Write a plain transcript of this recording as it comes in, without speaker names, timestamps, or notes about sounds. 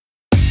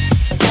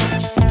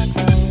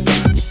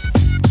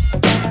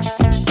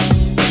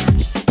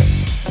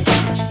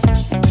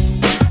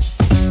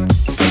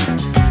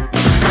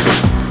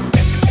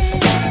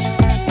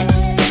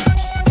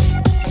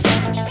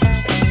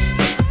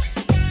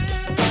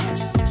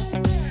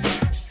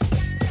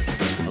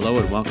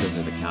Hello and welcome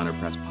to the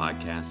Counterpress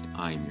Podcast.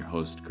 I am your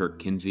host, Kirk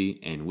Kinsey,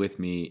 and with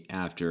me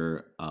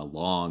after a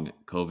long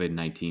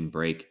COVID-19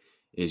 break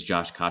is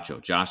Josh Cacho.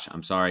 Josh,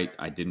 I'm sorry,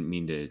 I didn't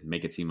mean to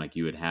make it seem like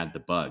you had the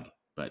bug,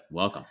 but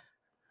welcome.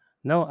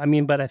 No,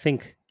 but I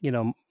think,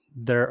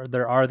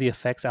 there are the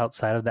effects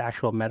outside of the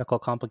actual medical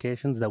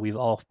complications that we've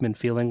all been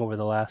feeling over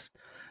the last,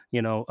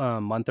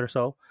 month or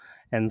so.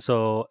 And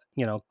so,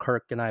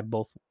 Kirk and I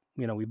both,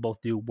 we both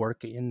do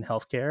work in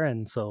healthcare.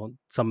 And so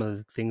some of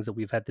the things that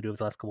we've had to do over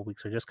the last couple of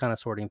weeks are just kind of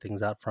sorting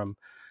things out from,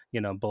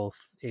 both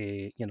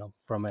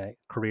from a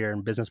career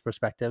and business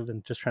perspective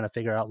and just trying to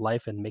figure out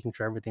life and making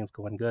sure everything's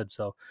going good.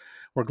 So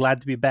we're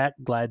glad to be back,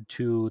 glad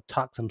to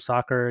talk some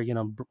soccer,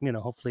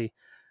 hopefully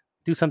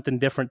do something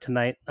different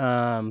tonight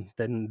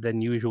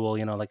than usual.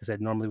 Like I said,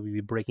 normally we'd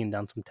be breaking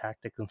down some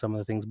tactics and some of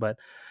the things, but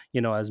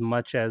as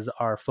much as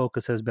our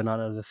focus has been on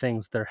other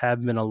things, there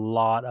have been a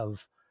lot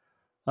of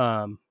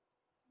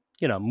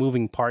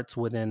moving parts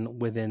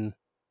within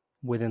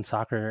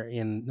soccer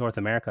in North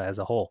America as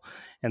a whole.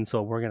 And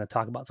so we're going to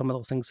talk about some of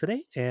those things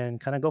today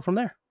and kind of go from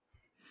there.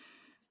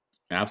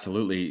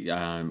 Absolutely.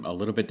 A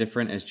little bit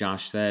different, as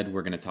Josh said.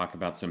 We're going to talk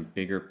about some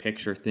bigger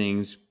picture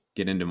things,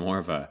 get into more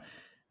of a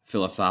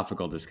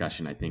philosophical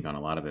discussion, I think, on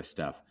a lot of this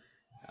stuff.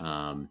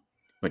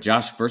 But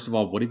Josh, first of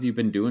all, what have you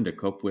been doing to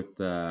cope with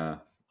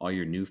all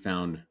your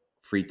newfound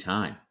free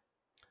time?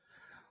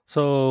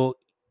 So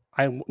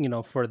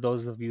for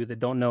those of you that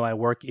don't know, I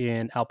work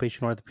in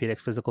outpatient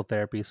orthopedics physical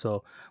therapy.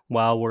 So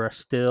while we're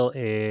still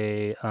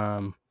a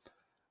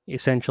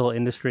essential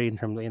industry in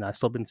terms of, I've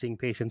still been seeing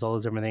patients, all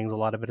those different things. A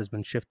lot of it has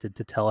been shifted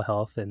to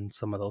telehealth and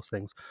some of those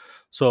things.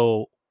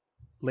 So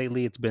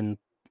lately it's been,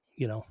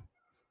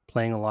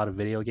 playing a lot of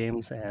video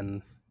games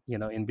and,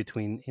 in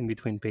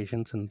between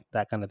patients and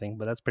that kind of thing.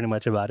 But that's pretty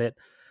much about it.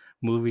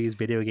 Movies,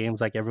 video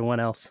games, like everyone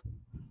else.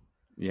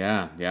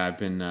 Yeah. I've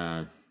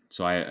been,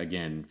 so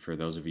again, for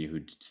those of you who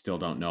still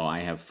don't know,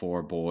 I have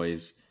 4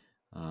 boys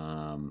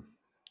under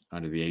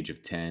the age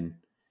of 10.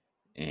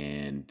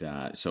 And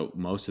so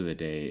most of the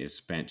day is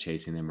spent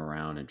chasing them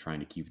around and trying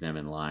to keep them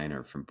in line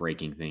or from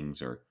breaking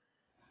things or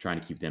trying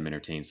to keep them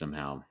entertained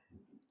somehow.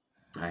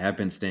 I have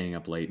been staying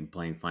up late and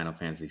playing Final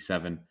Fantasy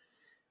VII.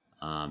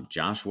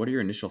 Josh, what are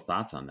your initial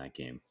thoughts on that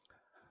game?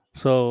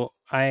 So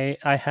I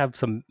have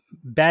some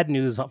bad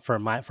news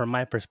from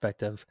my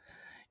perspective,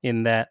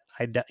 in that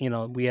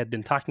we had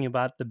been talking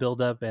about the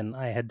build up and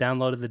I had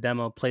downloaded the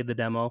demo, played the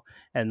demo,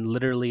 and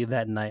literally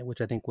that night, which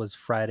I think was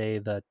Friday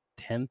the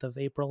 10th of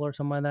April or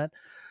something like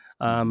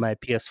that, my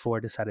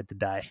PS4 decided to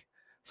die.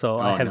 So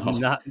I Oh have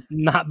no.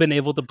 not been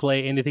able to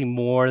play anything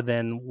more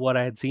than what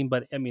I had seen.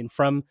 But I mean,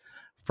 from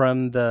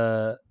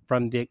the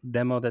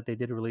demo that they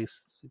did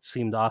release, it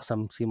seemed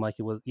awesome. Seemed like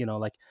it was,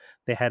 like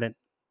they hadn't,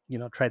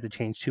 tried to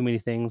change too many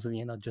things,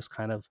 and just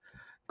kind of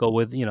go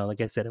with,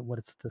 like I said, what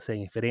it's the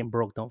saying: if it ain't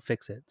broke, don't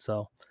fix it.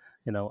 So,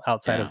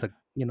 outside of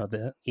Yeah.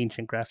 the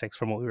ancient graphics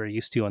from what we were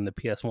used to on the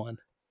PS1.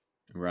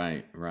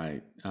 Right.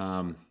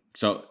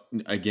 So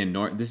again,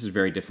 this is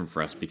very different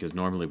for us because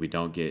normally we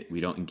don't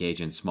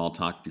engage in small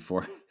talk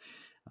before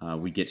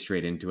we get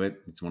straight into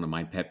it. It's one of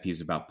my pet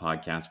peeves about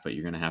podcasts, but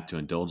you're going to have to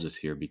indulge us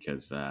here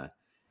because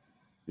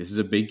this is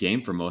a big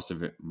game for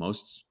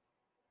most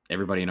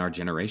everybody in our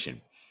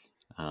generation.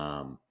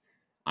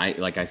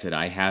 Like I said,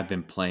 I have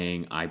been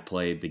playing. I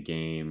played the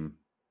game,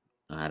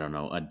 I don't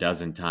know, a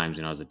dozen times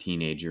when I was a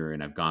teenager,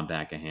 and I've gone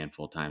back a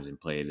handful of times and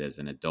played it as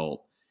an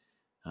adult,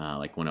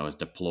 like when I was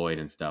deployed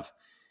and stuff.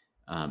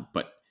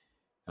 But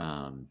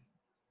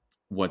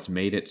what's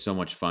made it so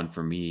much fun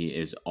for me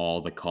is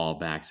all the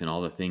callbacks and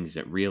all the things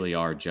that really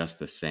are just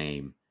the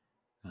same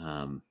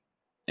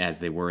as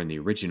they were in the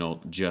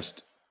original,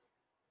 just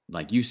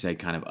like you said,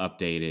 kind of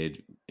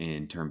updated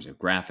in terms of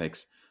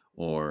graphics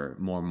or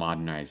more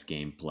modernized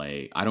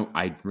gameplay.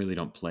 I really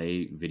don't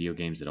play video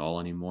games at all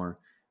anymore.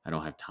 I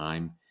don't have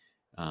time.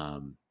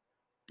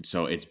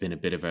 So it's been a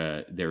bit of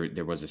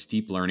there was a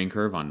steep learning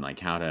curve on like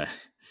how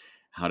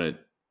to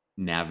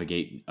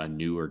navigate a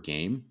newer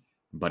game,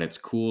 but it's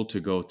cool to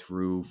go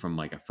through from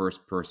like a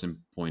first person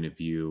point of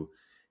view.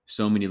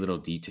 So many little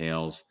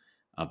details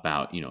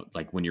about,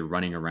 like when you're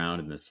running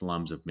around in the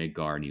slums of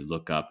Midgar and you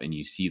look up and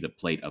you see the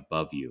plate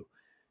above you.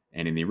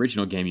 And in the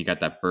original game, you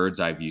got that bird's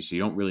eye view, so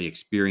you don't really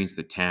experience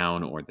the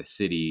town or the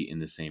city in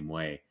the same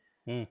way.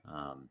 Mm.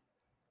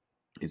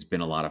 It's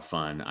been a lot of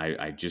fun.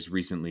 I just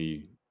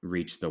recently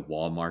reached the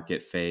wall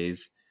market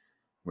phase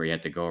where you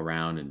had to go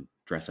around and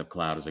dress up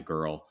Cloud as a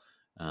girl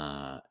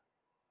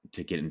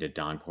to get into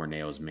Don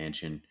Corneo's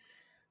mansion.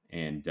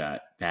 And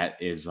that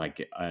is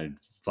like a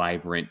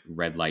vibrant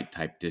red light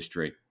type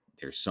district.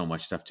 There's so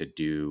much stuff to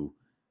do,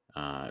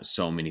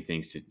 so many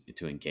things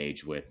to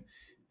engage with.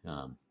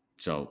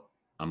 So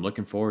I'm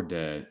looking forward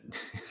to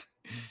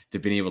to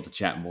being able to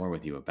chat more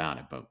with you about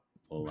it. But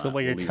So what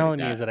we'll you're leave it at telling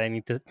me that. is that I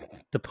need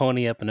to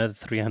pony up another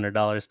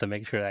 $300 to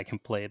make sure I can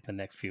play it the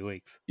next few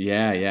weeks.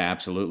 Yeah,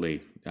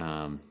 absolutely.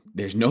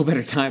 There's no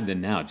better time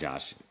than now,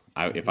 Josh.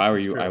 If I This were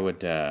is you, I true.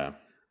 would.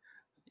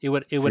 it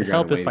would figure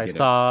out a help way if to I get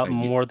saw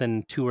more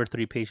than 2 or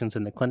 3 patients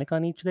in the clinic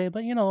on each day.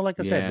 But like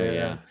I said, Yeah, yeah,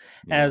 yeah.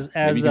 Maybe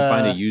as you can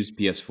find a used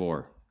PS4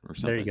 or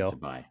there you something to go.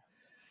 buy.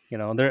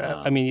 There.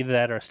 I Um, mean, either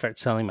that or start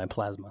selling my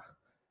plasma.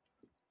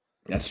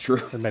 that's true.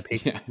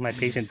 Because Yeah. my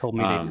patient told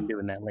me they've been Um,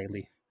 doing that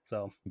lately.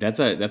 So that's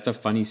a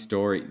funny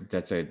story.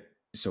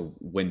 So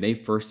when they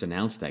first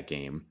announced that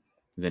game,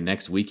 the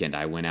next weekend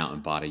I went out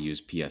and bought a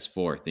used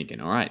PS4, thinking,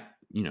 all right,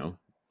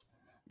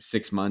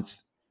 6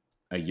 months,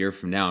 a year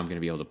from now, I'm going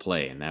to be able to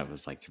play, and that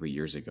was like 3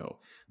 years ago.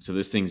 So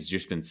this thing's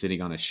just been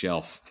sitting on a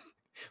shelf,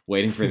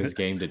 waiting for this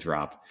game to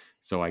drop,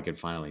 so I could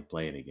finally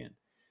play it again.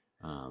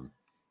 Um,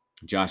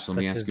 Josh, let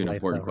me such ask you is an life,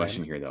 important though, right?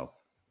 question here, though.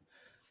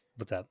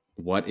 What's up?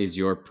 What is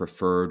your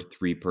preferred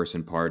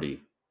three-person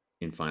party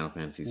in Final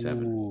Fantasy VII?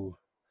 Ooh.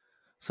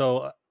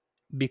 So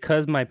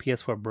because my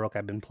PS4 broke,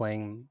 I've been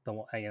playing the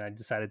one. I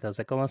decided I was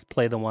like, oh, let's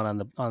play the one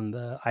on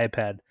the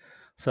iPad.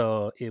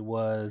 So it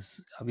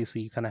was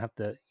obviously you kind of have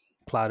to.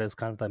 Cloud is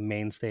kind of the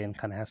mainstay and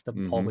kind of has to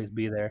Mm-hmm. always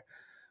be there.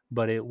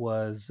 But it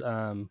was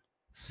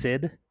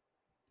Sid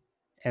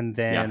and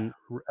Yeah, then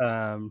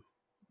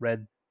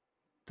Red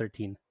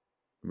 13.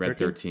 Red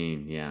 13?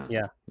 13. Yeah,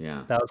 Yeah,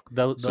 yeah. that was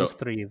those So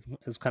three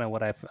is kind of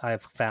what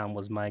I've found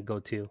was my go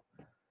to.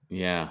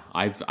 yeah,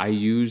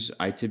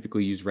 I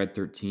typically use Red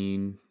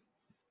 13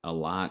 a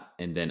lot,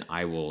 and then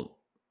I will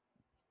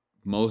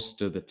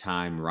most of the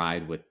time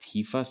ride with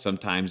Tifa.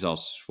 Sometimes I'll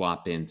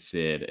swap in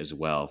Sid as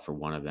well for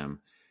one of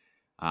them.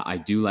 I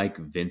do like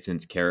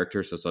Vincent's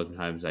character, so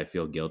sometimes I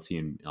feel guilty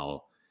and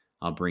I'll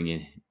bring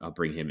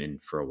him in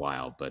for a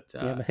while. But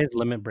Yeah, but his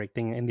limit break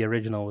thing in the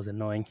original was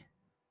annoying.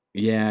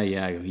 yeah,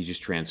 yeah, he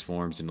just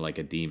transforms into like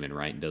a demon,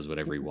 right, and does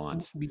whatever he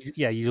wants.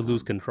 Yeah, you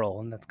lose Um,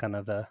 control, and that's kind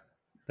of the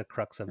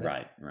crux of it.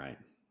 right, right.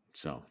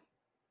 So,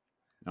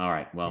 all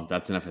right, well,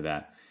 that's enough of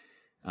that.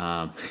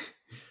 Um,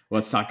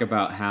 let's talk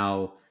about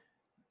how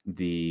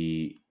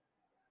the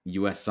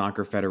U.S.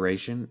 Soccer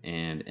Federation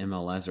and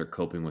MLS are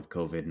coping with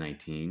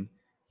COVID-19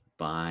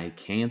 by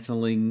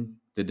canceling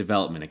the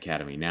Development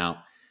Academy.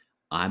 Now,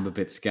 I'm a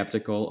bit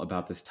skeptical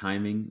about this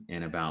timing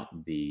and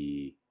about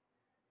the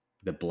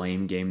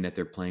blame game that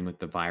they're playing with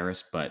the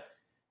virus. But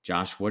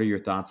Josh, what are your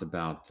thoughts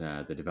about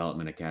the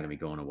Development Academy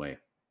going away?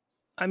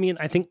 I mean,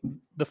 I think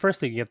the first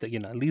thing you have to,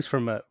 at least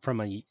from a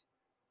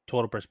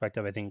total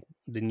perspective, I think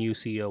the new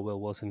CEO Will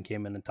Wilson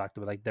came in and talked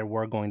about like there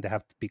were going to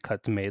have to be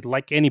cuts made,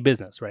 like any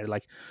business, right?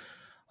 Like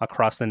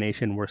across the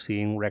nation, we're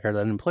seeing record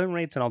unemployment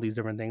rates and all these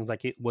different things.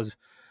 Like it was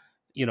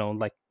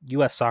like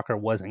U.S. soccer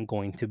wasn't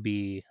going to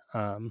be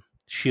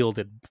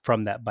shielded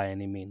from that by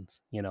any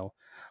means.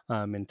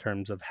 In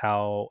terms of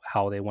how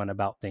they went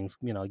about things.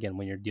 Again,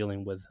 when you're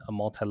dealing with a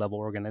multi-level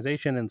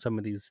organization and some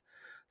of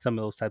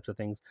those types of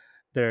things,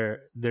 there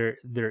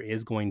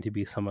is going to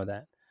be some of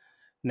that.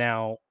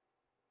 Now,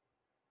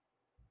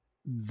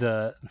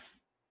 the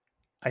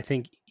I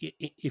think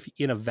if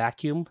in a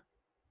vacuum,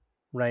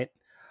 right?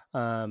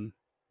 Um,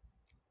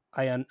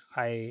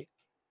 I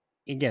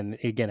again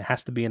it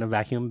has to be in a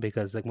vacuum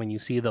because like when you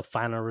see the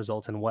final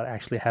results and what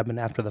actually happened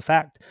after the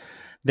fact,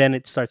 then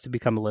it starts to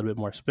become a little bit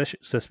more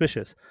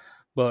suspicious.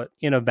 But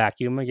in a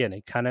vacuum, again,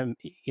 it kind of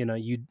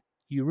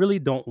you really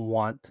don't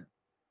want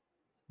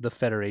the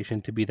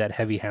federation to be that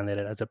heavy-handed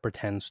as it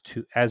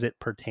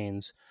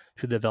pertains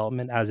to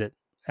development as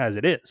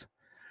it is,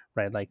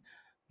 right? Like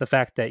the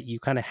fact that you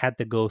kind of had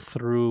to go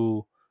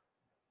through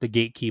the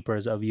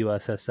gatekeepers of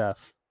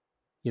USSF,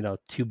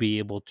 to be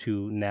able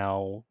to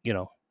now,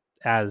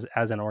 as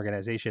an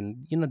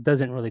organization,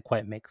 doesn't really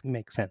quite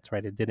make sense,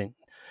 right? It didn't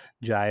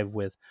jive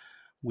with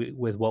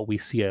what we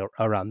see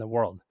around the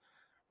world,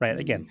 right?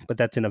 Again, Mm, but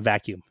that's in a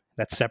vacuum.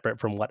 That's separate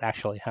from what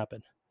actually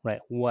happened, right?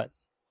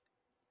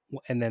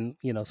 And then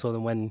so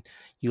then when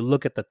you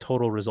look at the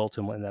total results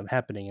and what ended up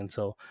happening, and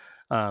so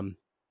um,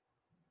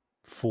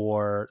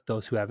 for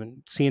those who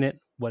haven't seen it,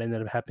 what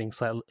ended up happening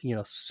slightly,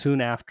 soon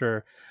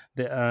after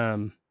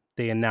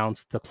they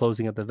announced the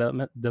closing of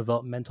the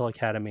developmental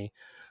academy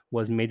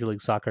was Major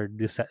League Soccer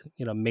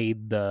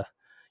made the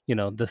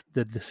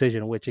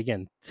decision, which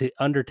again, to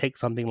undertake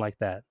something like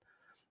that,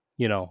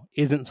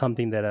 isn't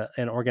something that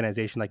an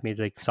organization like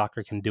Major League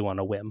Soccer can do on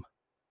a whim,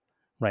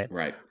 right?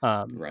 right,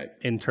 right,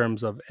 In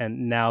terms of,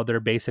 and now they're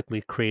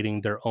basically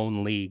creating their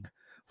own league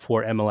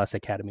for MLS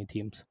academy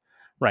teams,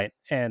 right?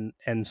 And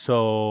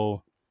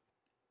so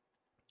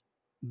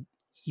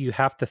you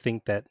have to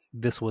think that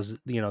this was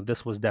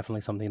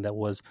definitely something that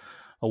was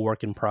a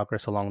work in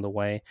progress along the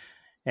way,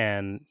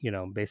 and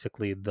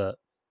basically the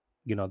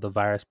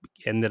virus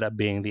ended up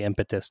being the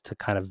impetus to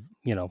kind of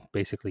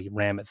basically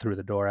ram it through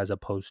the door as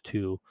opposed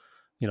to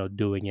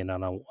doing it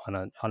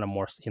on a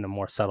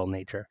more subtle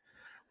nature,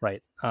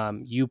 right?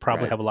 You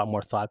probably right. have a lot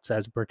more thoughts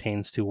as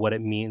pertains to what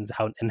it means,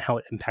 how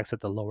it impacts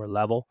at the lower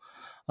level.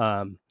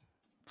 um,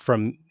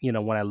 from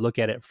when I look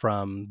at it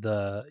from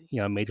the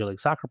Major League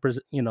Soccer,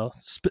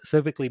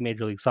 specifically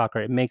Major League Soccer,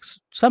 it makes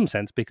some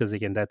sense because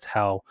again, that's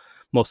how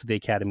most of the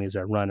academies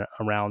are run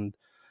around,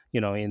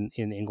 in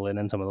England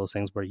and some of those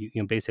things where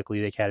basically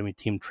the academy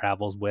team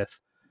travels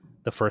with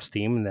the first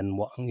team, and then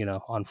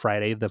on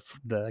Friday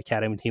the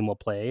academy team will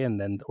play, and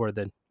then or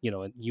the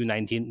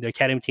U19 the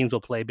academy teams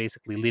will play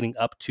basically leading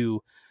up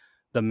to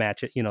the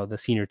match, the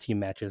senior team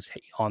matches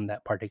on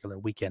that particular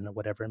weekend or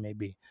whatever it may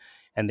be,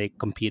 and they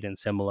compete in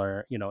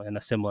similar in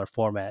a similar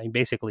format, and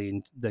basically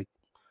in the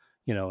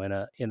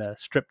in a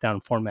stripped down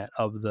format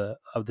of the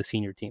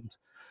senior teams,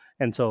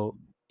 and so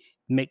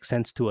makes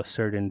sense to a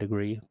certain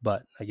degree,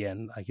 but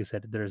again, like you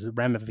said, there's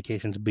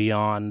ramifications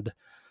beyond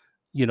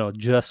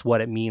just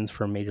what it means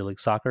for Major League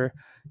Soccer,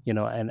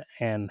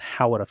 and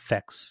how it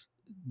affects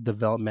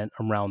development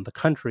around the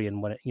country,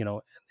 and what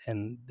it,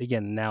 and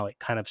again, now it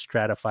kind of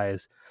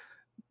stratifies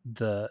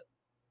the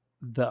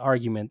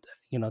argument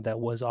that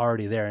was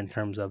already there, in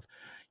terms of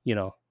you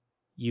know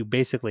you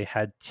basically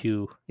had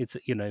to, it's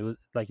it was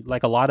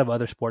like a lot of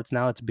other sports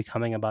now, it's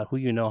becoming about who,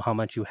 how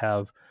much you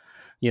have,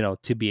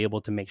 to be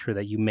able to make sure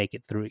that you make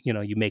it through,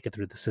 you make it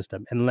through the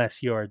system,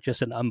 unless you're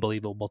just an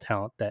unbelievable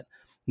talent that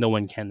no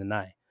one can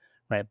deny,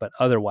 right? But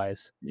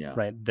otherwise, Yeah.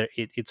 right there,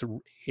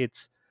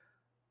 it's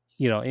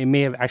it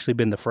may have actually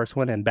been the first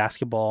one, and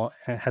basketball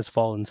has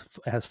followed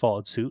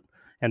suit,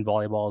 and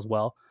volleyball as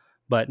well.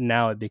 But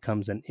now it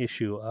becomes an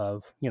issue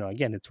of,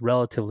 again, it's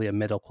relatively a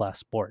middle class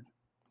sport,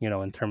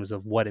 in terms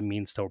of what it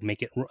means to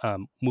make it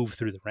move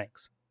through the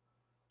ranks.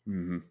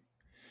 Hmm.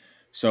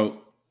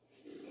 So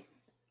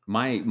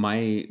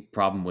my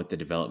problem with the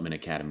development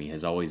academy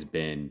has always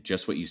been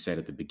just what you said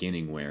at the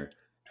beginning, where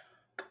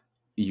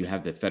you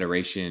have the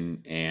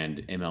federation and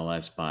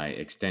MLS by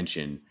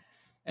extension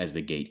as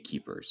the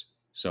gatekeepers.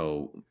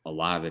 So a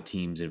lot of the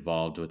teams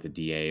involved with the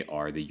DA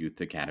are the youth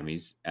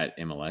academies at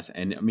MLS,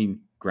 and I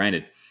mean,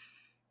 granted,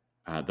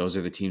 those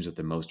are the teams with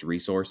the most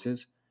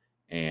resources,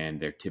 and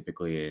they're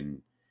typically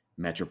in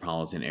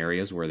metropolitan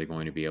areas where they're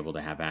going to be able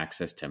to have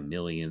access to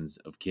millions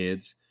of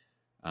kids,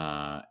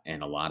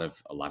 and a lot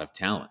of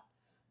talent.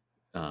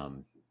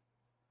 Um,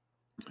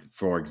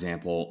 for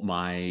example,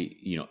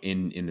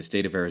 in the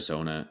state of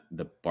Arizona,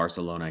 the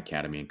Barcelona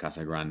Academy in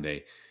Casa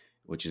Grande,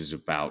 which is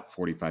about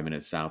 45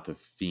 minutes south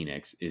of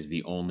Phoenix, is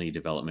the only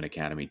development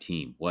academy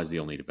team. Was the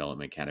only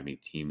development academy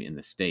team in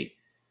the state,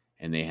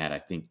 and they had, I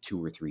think,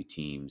 two or three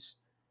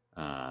teams,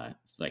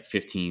 like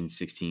 15,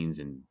 16s,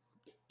 and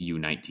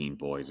U19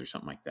 boys or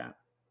something like that.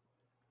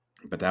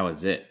 But that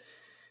was it.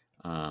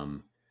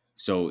 Um,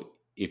 so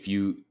if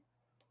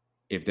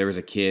there was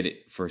a kid,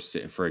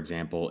 for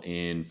example,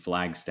 in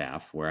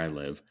Flagstaff, where I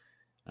live,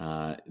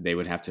 they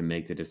would have to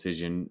make the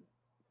decision,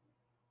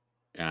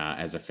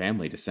 as a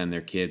family, to send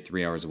their kid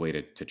 3 hours away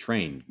to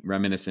train,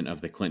 reminiscent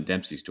of the Clint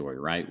Dempsey story,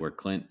 right? Where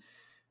Clint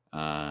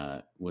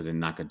was in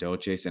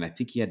Nacogdoches, and I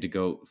think he had to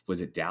go.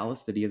 Was it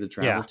Dallas that he had to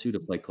Yeah, travel to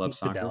play club to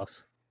soccer?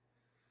 Dallas.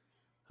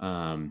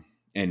 Um,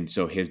 and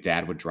so his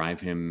dad would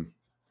drive him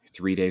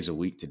 3 days a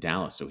week to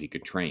Dallas so he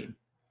could train.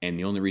 And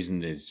the only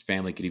reason his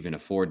family could even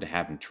afford to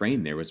have him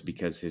train there was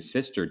because his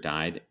sister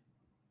died.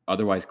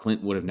 Otherwise,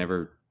 Clint would have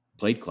never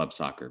played club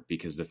soccer,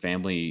 because the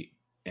family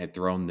had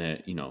thrown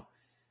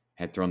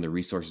the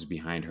resources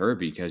behind her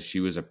because she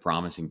was a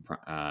promising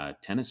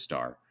tennis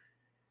star.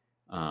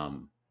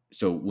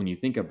 So when you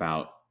think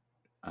about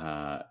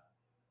uh,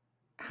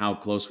 how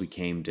close we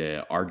came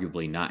to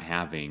arguably not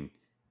having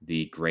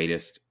the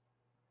greatest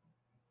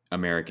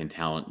American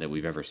talent that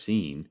we've ever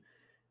seen,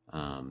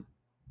 um,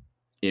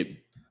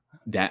 it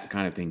that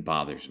kind of thing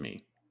bothers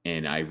me.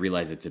 And I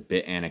realize it's a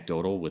bit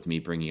anecdotal with me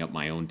bringing up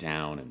my own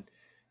town,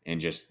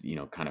 and just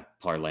kind of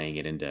parlaying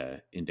it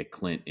into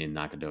Clint in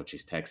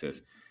Nacogdoches,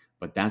 Texas.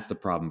 But that's the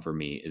problem for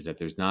me, is that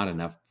there's not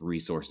enough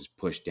resources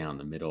pushed down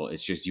the middle.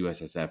 It's just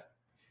USSF,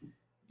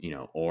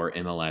 or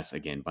MLS,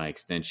 again by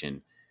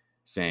extension,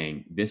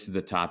 saying this is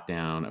the top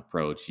down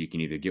approach. You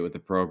can either get with the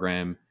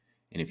program,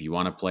 and if you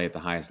want to play at the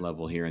highest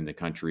level here in the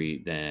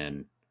country,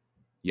 then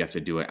you have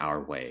to do it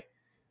our way.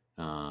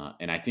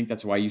 And I think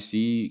that's why you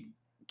see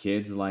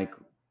kids like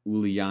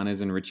Uli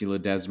Yanez and Richie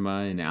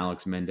Ledesma and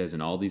Alex Mendez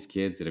and all these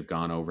kids that have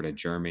gone over to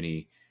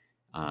Germany,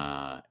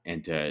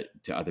 and to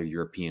other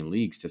European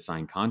leagues to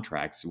sign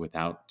contracts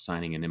without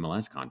signing an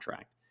MLS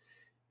contract,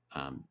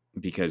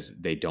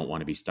 because they don't want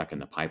to be stuck in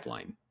the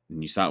pipeline.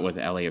 And you saw it with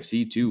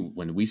LAFC too.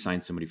 When we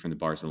signed somebody from the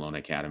Barcelona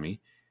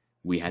Academy,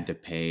 we had to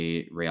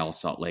pay Real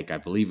Salt Lake, I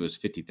believe it was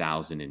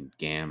 50,000 in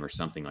GAM or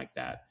something like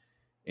that,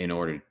 in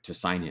order to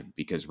sign him,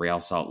 because Real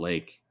Salt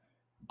Lake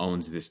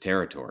owns this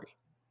territory.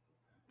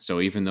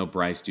 So even though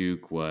Bryce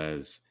Duke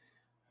was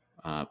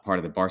part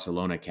of the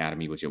Barcelona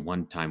Academy, which at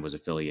one time was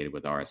affiliated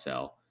with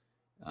RSL,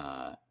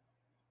 uh,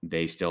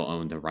 they still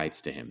owned the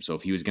rights to him. So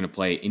if he was going to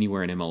play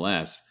anywhere in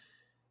MLS,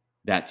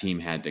 that team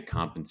had to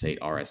compensate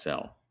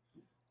RSL.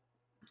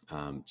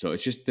 So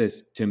it's just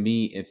this, to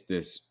me, it's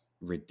this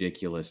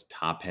ridiculous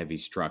top heavy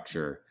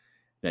structure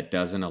that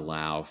doesn't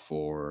allow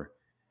for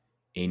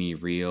any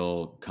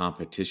real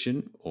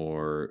competition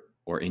or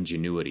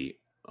ingenuity,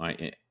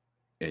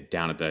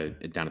 down at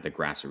the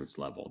grassroots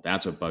level.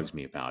 That's what bugs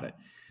me about it.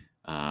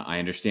 I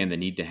understand the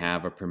need to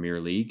have a Premier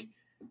League,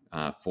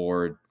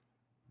 for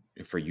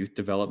youth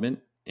development,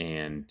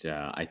 and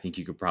I think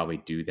you could probably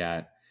do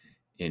that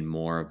in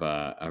more of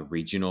a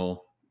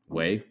regional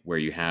way where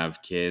you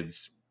have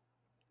kids,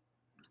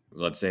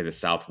 let's say the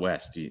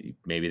Southwest,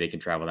 maybe they can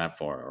travel that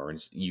far, or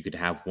you could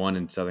have one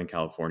in Southern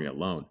California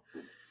alone.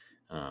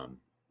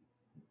 Um,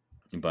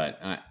 but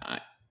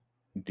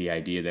the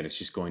idea that it's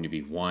just going to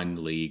be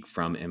one league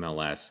from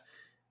MLS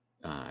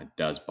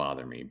does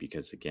bother me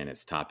because again,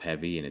 it's top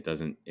heavy and it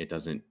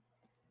doesn't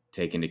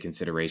take into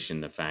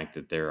consideration the fact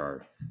that there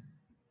are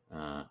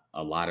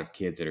a lot of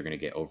kids that are going to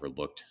get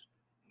overlooked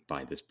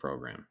by this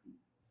program.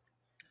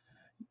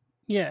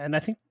 Yeah, and I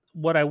think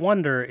what I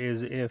wonder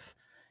is if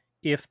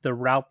the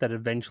route that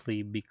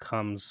eventually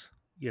becomes,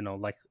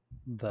 like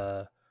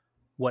the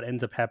what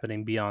ends up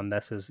happening beyond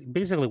this is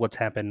basically what's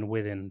happened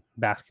within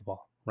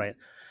basketball, right?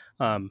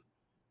 Um,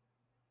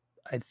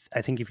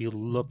 I think if you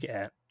look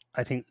at,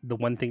 I think the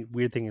one thing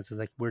weird thing is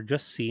like we're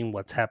just seeing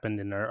what's happened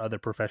in our other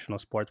professional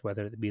sports,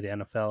 whether it be the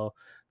NFL,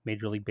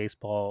 Major League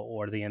Baseball,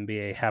 or the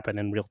NBA, happen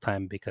in real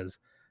time because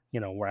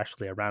we're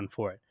actually around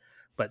for it.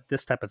 But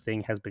this type of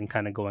thing has been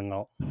kind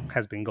of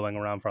has been going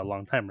around for a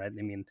long time, right?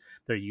 I mean,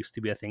 there used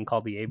to be a thing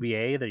called the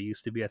ABA, there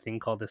used to be a thing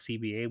called the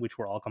CBA, which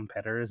were all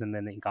competitors, and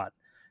then it got,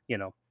 you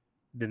know,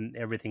 then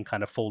everything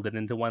kind of folded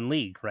into one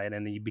league, right?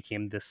 And then you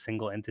became this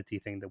single entity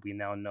thing that we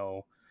now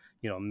know,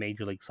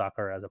 Major League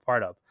Soccer as a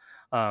part of.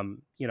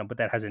 But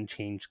that hasn't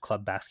changed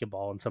club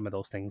basketball and some of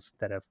those things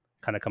that have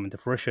kind of come into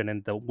fruition.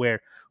 And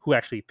who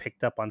actually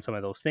picked up on some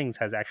of those things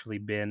has actually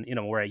been,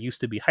 where it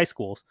used to be high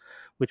schools,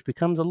 which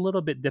becomes a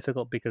little bit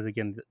difficult because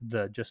again,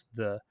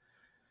 the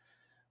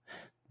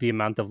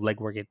amount of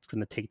legwork it's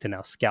going to take to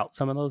now scout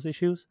some of those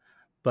issues.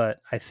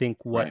 But I think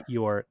Right.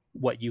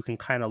 what you can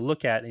kind of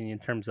look at in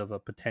terms of a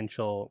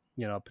potential,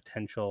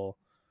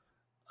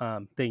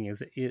 thing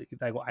is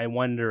I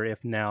wonder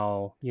if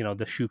now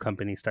the shoe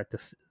companies start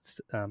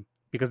to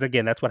because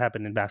again that's what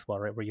happened in basketball,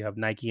 right, where you have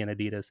Nike and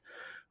Adidas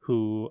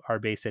who are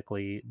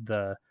basically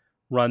the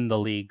run the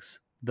leagues,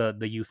 the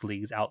youth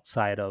leagues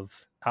outside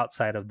of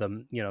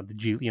them, the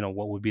G,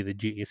 what would be the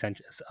G,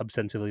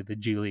 essentially the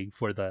G League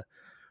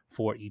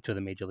for each of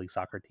the Major League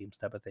Soccer teams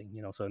type of thing.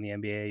 So in the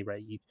NBA,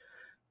 right,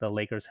 the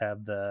Lakers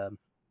have the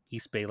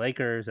East Bay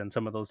Lakers and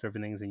some of those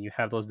different things, and you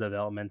have those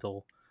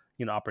developmental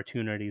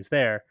opportunities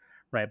there,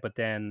 right? But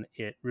then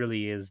it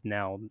really is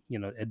now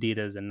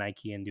Adidas and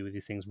Nike and do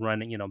these things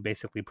running,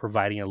 basically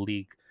providing a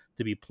league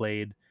to be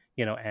played,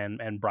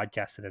 and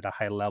broadcasted at a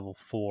high level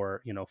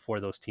for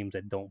those teams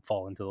that don't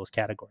fall into those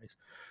categories.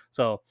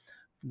 So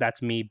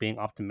that's me being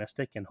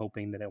optimistic and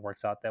hoping that it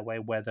works out that way.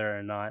 Whether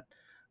or not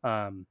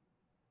um,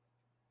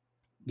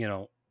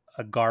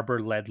 a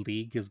Garber led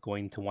league is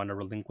going to want to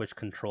relinquish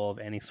control of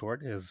any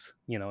sort is,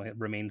 it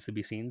remains to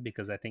be seen,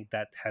 because I think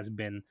that has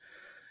been,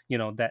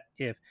 that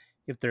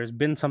if there's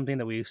been something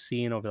that we've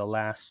seen over the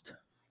last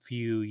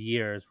few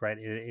years, right,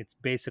 it's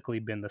basically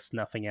been the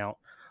snuffing out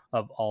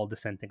of all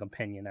dissenting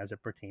opinion as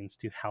it pertains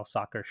to how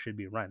soccer should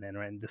be run. And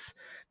right,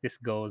 this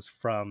goes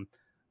from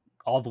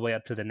all the way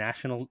up to the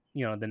national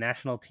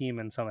team,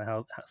 and some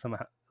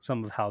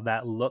of how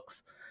that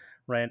looks,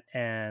 right,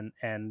 and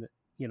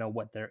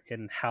what they're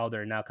and how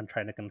they're now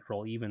trying to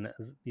control even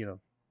as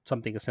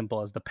something as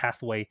simple as the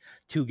pathway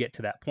to get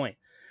to that point,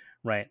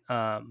 right.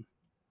 And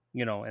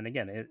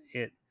again,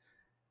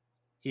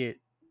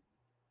 it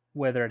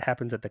whether it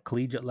happens at the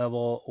collegiate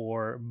level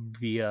or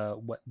via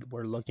what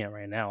we're looking at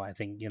right now, I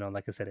think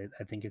like I said,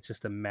 I think it's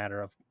just a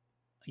matter of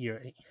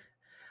you're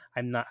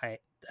I'm not I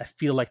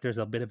feel like there's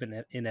a bit of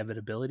an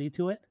inevitability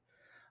to it,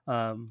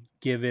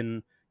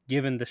 given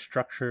the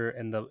structure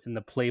and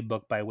the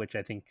playbook by which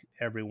I think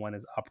everyone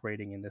is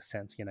operating in this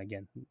sense.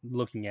 Again,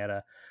 looking at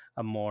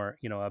a more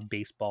a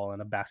baseball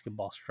and a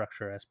basketball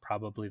structure as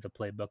probably the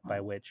playbook by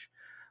which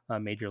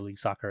Major League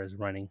Soccer is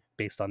running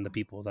based on the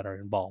people that are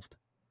involved.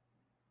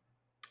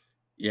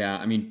 Yeah,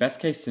 I mean, best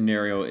case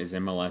scenario is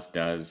MLS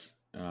does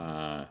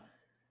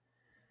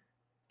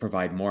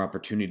provide more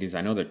opportunities.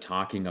 I know they're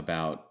talking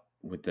about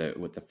with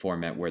the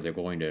format where they're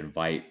going to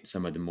invite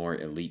some of the more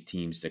elite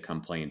teams to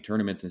come play in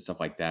tournaments and stuff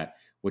like that,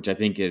 which I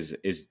think is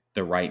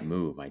the right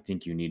move. I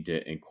think you need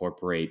to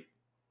incorporate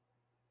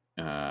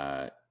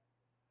uh,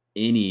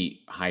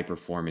 any high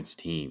performance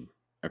team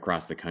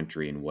across the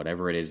country and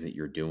whatever it is that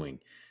you're doing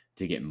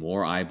to get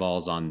more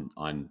eyeballs on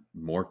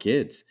more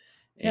kids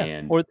Yeah,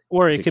 and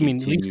or it to can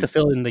mean at least to continue.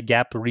 fill in the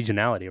gap of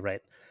regionality,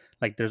 right?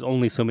 Like there's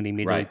only so many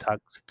Major Right. League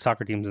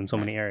Soccer teams in so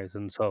Right. many areas,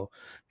 and so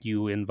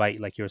you invite,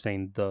 like you were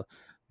saying,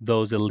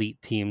 those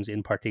elite teams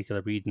in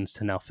particular regions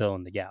to now fill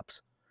in the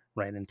gaps,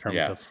 right? In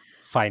terms Yeah. of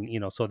find,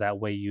 so that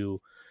way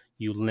you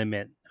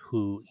limit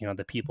who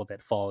the people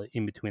that fall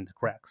in between the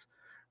cracks,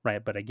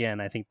 right? But again,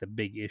 I think the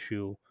big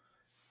issue,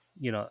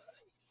 you know,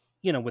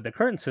 with the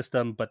current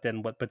system, but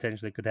then what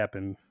potentially could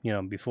happen,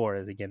 before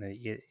is again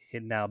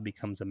it now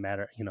becomes a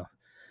matter,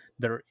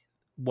 there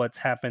what's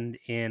happened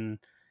in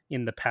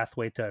the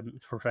pathway to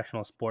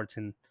professional sports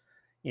in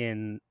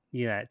the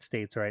United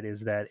States, right,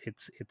 is that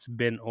it's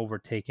been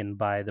overtaken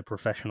by the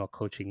professional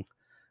coaching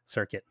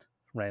circuit,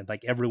 right?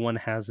 Like everyone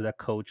has a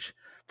coach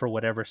for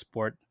whatever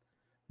sport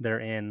they're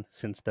in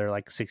since they're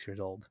like 6 years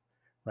old,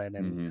 right?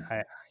 And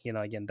Hmm.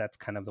 again, that's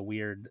kind of the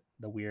weird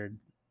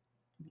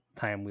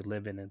time we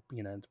live in, and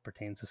it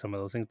pertains to some of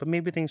those things. But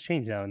maybe things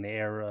change now in the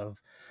era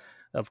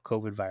of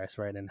COVID virus,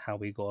 right? And how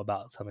we go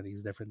about some of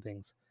these different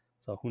things.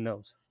 So who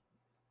knows?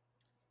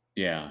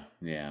 Yeah,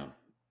 yeah.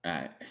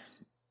 Uh,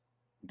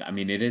 I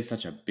mean, it is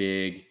such a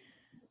big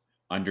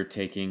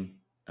undertaking.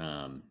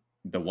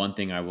 The one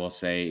thing I will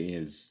say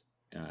is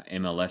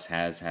MLS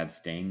has had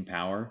staying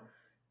power,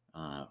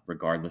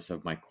 regardless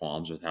of my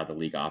qualms with how the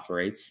league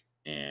operates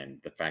and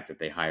the fact that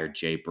they hired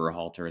Jay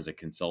Berhalter as a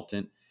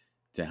consultant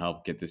to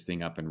help get this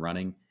thing up and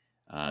running.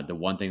 The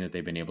one thing that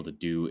they've been able to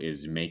do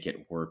is make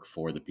it work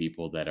for the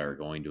people that are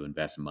going to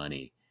invest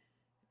money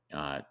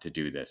to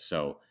do this.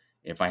 So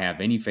if I have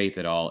any faith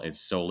at all,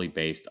 it's solely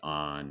based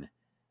on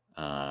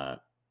uh,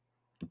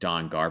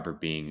 Don Garber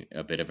being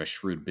a bit of a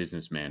shrewd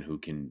businessman who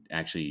can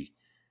actually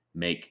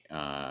make,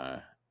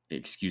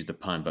 excuse the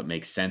pun, but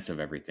make sense of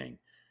everything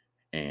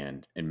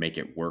and make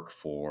it work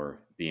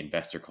for the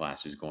investor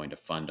class who's going to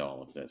fund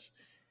all of this.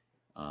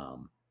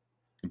 Um,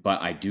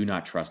 but I do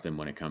not trust them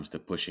when it comes to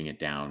pushing it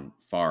down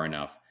far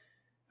enough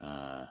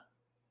uh,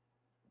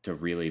 to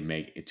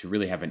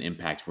really have an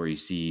impact where you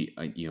see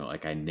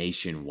like a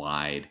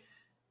nationwide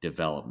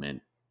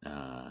development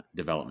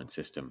development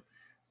system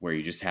where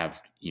you just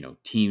have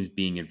teams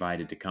being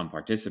invited to come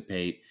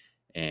participate,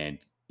 and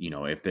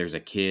if there's a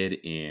kid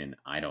in,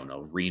 I don't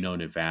know, Reno,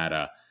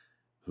 Nevada,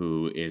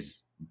 who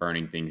is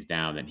burning things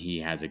down, then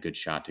he has a good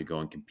shot to go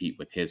and compete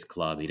with his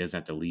club. He doesn't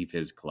have to leave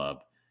his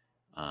club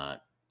uh,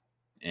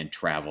 and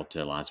travel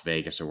to Las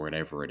Vegas or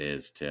whatever it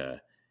is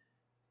to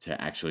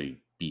actually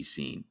be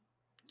seen.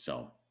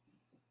 So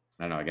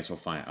I don't know. I guess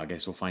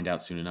we'll find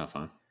out soon enough,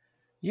 huh?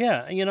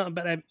 Yeah,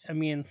 but I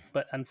mean,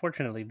 but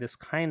unfortunately, this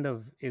kind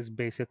of is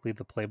basically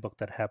the playbook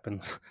that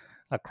happens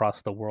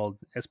across the world,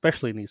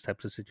 especially in these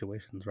types of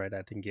situations, right?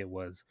 I think it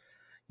was,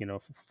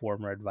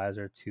 former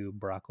advisor to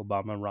Barack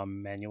Obama, Rahm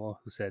Emanuel,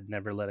 who said,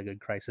 "Never let a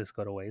good crisis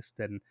go to waste."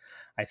 And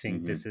I think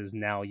Mm-hmm. this is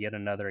now yet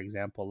another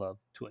example of,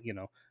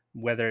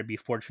 whether it be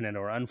fortunate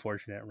or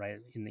unfortunate, right?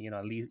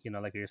 At least,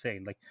 like you're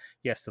saying, like,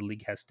 yes, the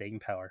league has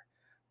staying power,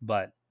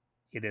 but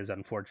it is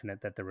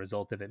unfortunate that the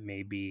result of it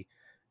may be,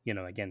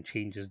 again,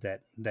 changes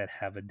that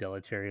have a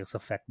deleterious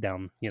effect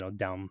down,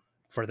 down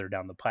further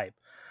down the pipe.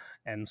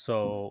 And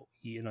so,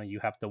 you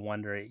have to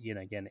wonder,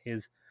 again,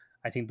 is,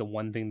 I think, the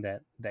one thing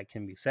that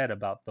can be said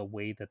about the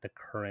way that the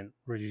current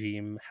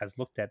regime has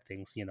looked at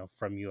things,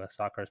 from US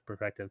soccer's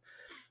perspective,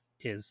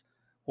 is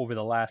over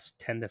the last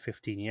 10 to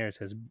 15 years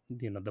has,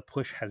 the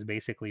push has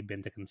basically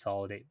been to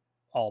consolidate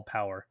all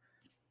power,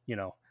 you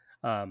know,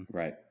 um,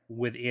 Right.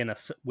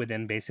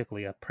 within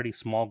basically a pretty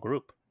small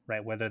group,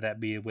 right? Whether that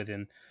be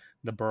within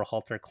the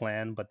Berhalter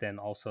clan, but then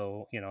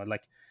also,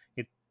 like,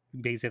 it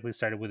basically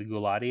started with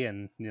Gulati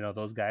and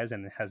those guys,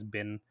 and it has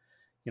been,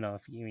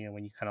 if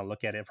when you kind of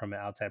look at it from an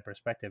outside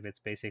perspective, it's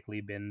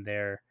basically been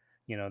their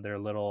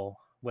little,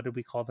 what did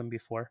we call them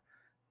before?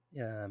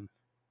 Um,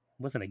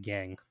 wasn't a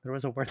gang. There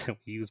was a word that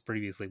we used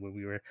previously when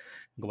we were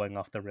going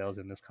off the rails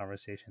in this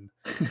conversation.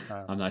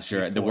 I'm not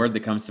sure. The Before word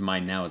that comes to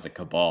mind now is a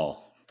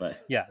cabal,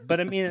 but Yeah, but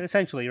I mean,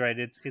 essentially, right?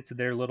 It's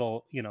their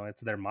little,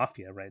 it's their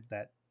mafia, right?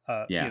 That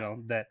yeah,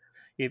 that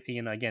if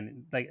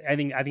again, like, I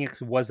think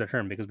it was the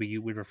term, because we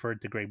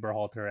referred to Greg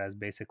Berhalter as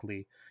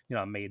basically,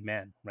 a made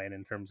man, right?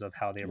 In terms of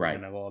how they were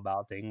going right. to go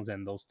about things,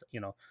 and those,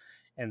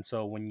 and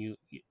so when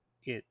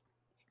it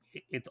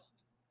it's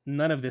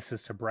none of this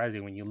is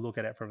surprising when you look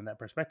at it from that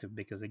perspective,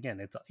 because again,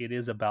 it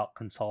is about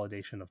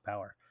consolidation of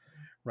power,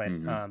 right?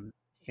 Mm-hmm.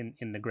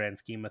 In the grand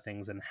scheme of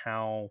things, and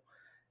how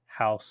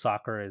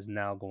soccer is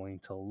now going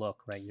to look,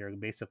 right? You're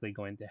basically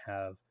going to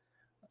have,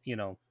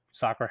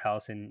 Soccer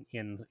House in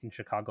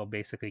Chicago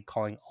basically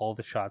calling all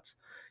the shots,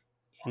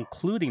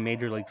 including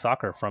Major League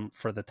Soccer,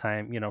 for the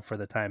time, for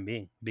the time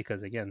being,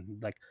 because again,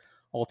 like,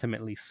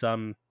 ultimately,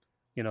 some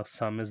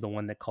is the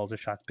one that calls the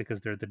shots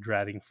because they're the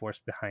driving force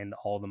behind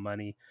all the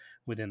money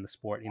within the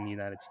sport in the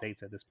United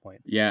States at this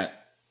point. Yeah.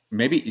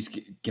 Maybe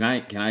can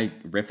I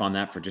riff on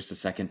that for just a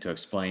second to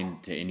explain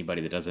to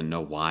anybody that doesn't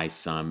know why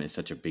some is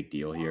such a big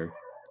deal here?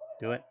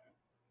 Do it.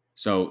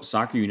 So,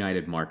 Soccer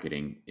United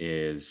Marketing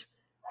is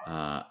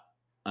uh,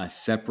 a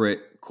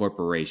separate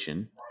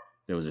corporation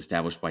that was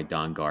established by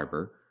Don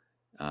Garber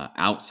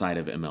outside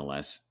of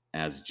MLS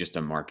as just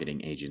a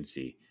marketing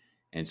agency,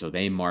 and so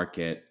they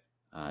market.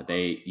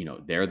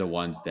 They're the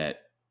ones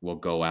that will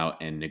go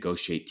out and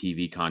negotiate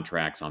TV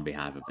contracts on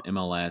behalf of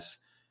MLS,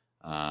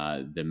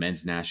 the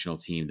men's national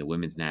team, the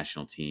women's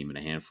national team, and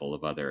a handful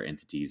of other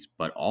entities,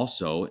 but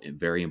also, and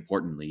very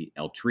importantly,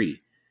 El Tri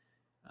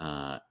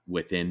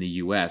within the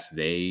US,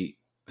 they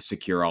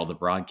secure all the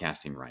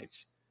broadcasting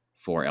rights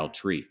for El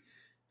Tri.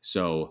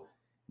 So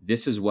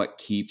this is what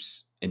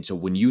keeps, and so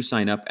when you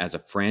sign up as a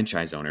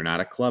franchise owner,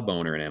 not a club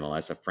owner in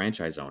MLS, a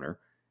franchise owner,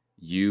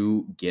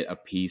 you get a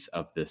piece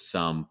of the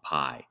sum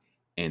pie.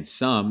 And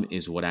sum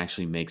is what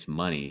actually makes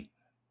money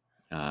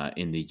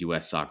in the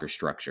US soccer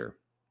structure.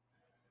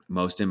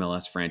 Most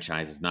MLS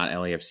franchises, not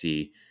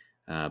LAFC,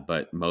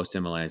 but most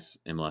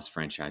MLS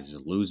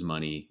franchises lose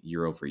money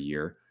year over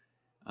year,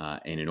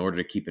 and in order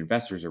to keep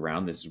investors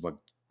around, this is what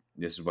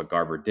this is what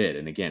Garber did.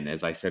 And again,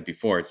 as I said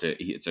before, it's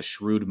a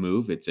shrewd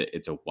move. It's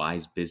a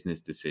wise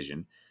business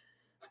decision.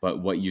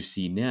 But what you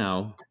see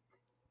now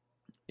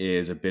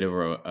is a bit of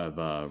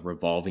a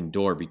revolving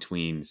door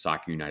between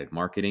Soccer United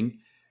Marketing,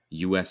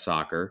 U.S.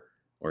 Soccer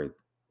or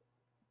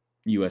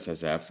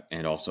USSF,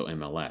 and also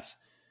MLS.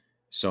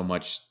 So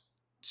much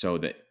so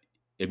that,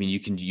 I mean, you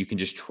can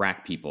just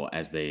track people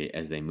as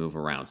they move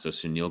around. So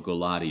Sunil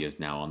Gulati is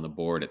now on the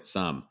board at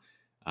some,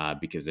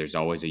 because there's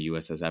always a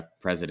USSF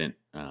president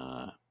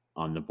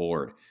on the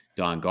board.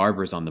 Don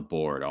Garber's on the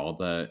board. All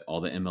the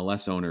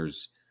MLS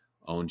owners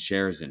own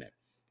shares in it.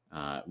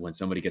 When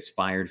somebody gets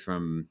fired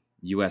from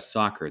U.S.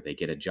 Soccer, they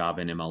get a job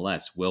in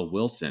MLS. Will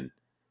Wilson,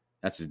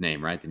 that's his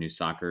name, right? The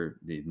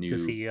The new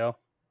CEO.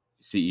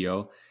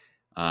 CEO.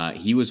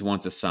 He was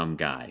once a Some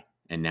guy,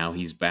 and now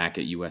he's back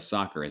at U.S.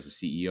 Soccer as a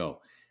CEO.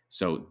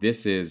 So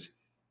this is,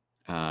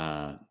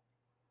 uh,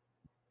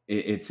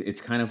 it's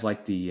kind of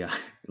like the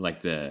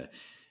like the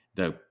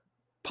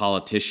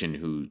politician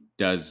who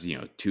does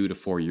 2 to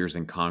 4 years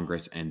in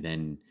Congress and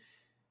then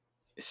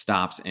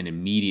stops and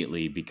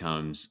immediately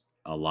becomes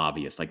a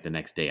lobbyist like the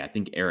next day. I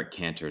think Eric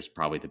Cantor is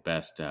probably the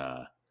best.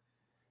 I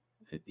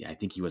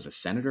think he was a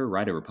senator,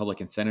 right? A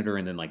Republican senator.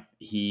 And then like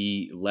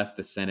he left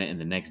the Senate and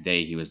the next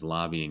day he was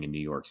lobbying in New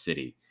York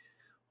City.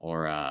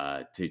 Or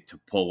to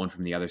pull one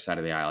from the other side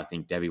of the aisle, I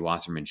think Debbie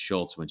Wasserman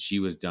Schultz, when she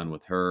was done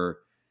with her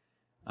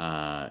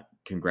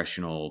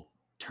congressional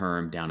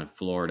term down in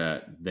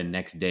Florida, the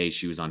next day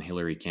she was on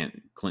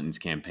Clinton's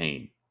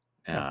campaign.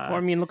 Yeah. Or I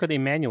mean, look at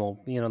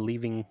Emmanuel,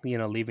 leaving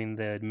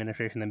the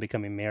administration and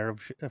becoming mayor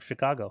of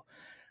Chicago,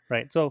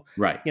 right? So,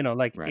 Right,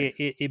 like right.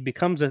 it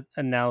becomes a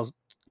now,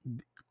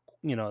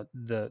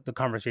 the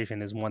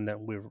conversation is one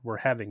that we're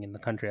having in the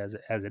country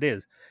as it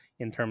is,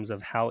 in terms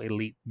of how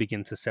elite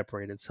begins to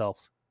separate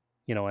itself,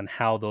 and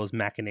how those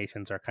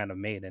machinations are kind of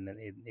made, and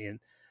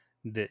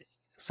the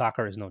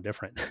soccer is no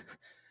different,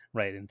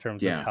 right? In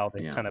terms of Yeah, how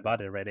they've yeah. kind of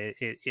about it, right?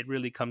 It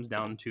really comes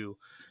down to,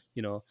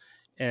 you know,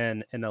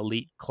 an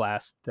elite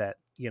class that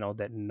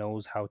that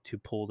knows how to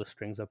pull the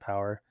strings of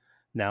power.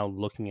 Now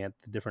looking at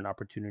the different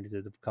opportunities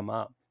that have come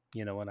up,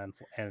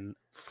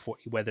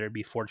 whether it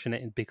be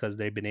fortunate because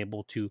they've been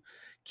able to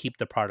keep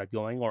the product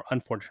going, or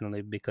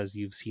unfortunately because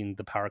you've seen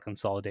the power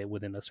consolidate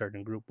within a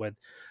certain group, with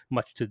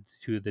much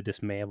to the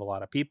dismay of a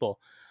lot of people.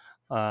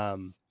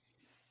 Um,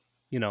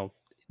 you know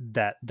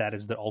that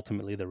is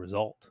ultimately the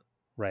result,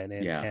 right?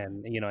 Yeah.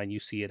 And you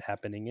see it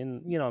happening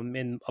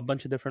in a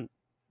bunch of different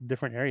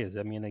areas.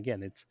 I mean,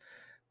 again,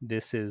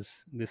 this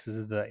is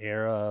the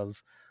era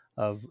of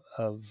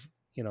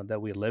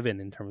that we live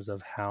in terms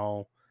of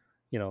how,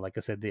 like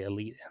I said, the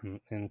elite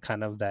and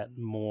kind of that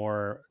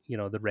more,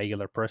 the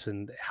regular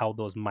person, how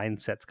those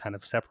mindsets kind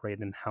of separate,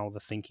 and how the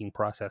thinking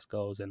process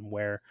goes, and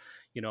where,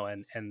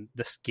 and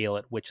the scale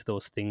at which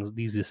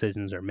these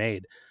decisions are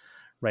made,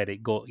 right?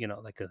 It go,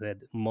 like I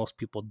said, most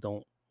people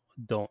don't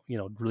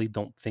really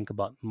don't think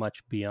about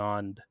much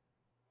beyond,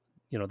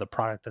 the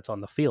product that's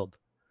on the field,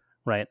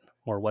 right?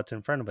 Or what's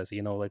in front of us.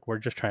 Like, we're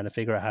just trying to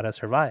figure out how to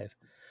survive,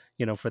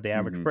 for the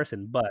average Hmm.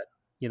 person. But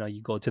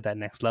you go to that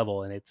next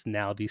level, and it's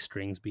now these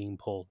strings being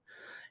pulled,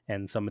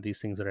 and some of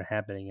these things that are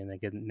happening. And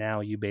again,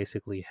 now you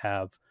basically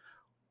have,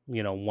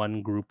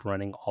 one group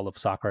running all of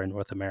soccer in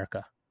North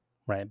America,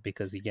 right?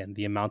 Because again,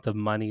 the amount of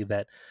money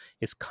that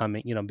is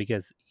coming,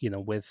 because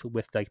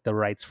with like the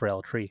rights for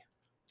El Tree,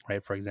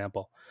 right, for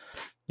example,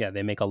 yeah,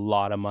 they make a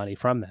lot of money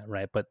from that,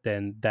 right? But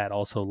then that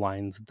also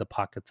lines the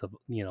pockets of,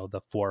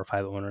 the 4 or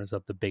 5 owners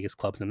of the biggest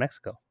clubs in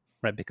Mexico,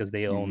 right? Because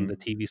they own the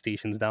Hmm. TV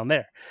stations down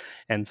there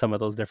and some of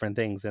those different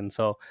things. And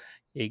so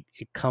it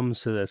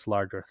comes to this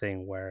larger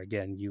thing where,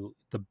 again,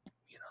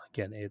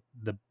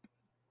 the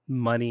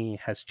money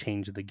has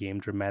changed the game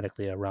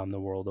dramatically around the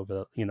world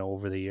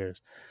over the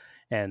years.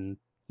 And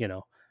you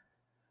know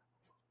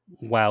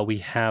while we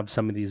have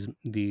some of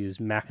these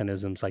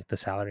mechanisms like the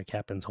salary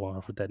cap and so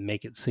on that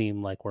make it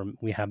seem like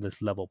we have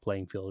this level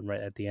playing field,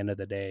 right? At the end of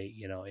the day,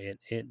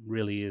 it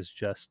really is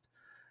just,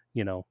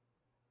 you know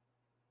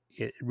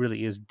it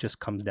really is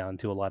just comes down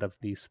to a lot of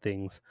these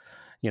things,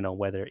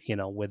 whether,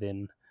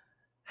 within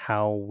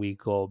how we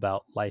go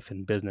about life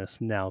and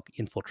business now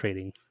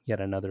infiltrating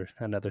yet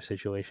another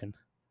situation.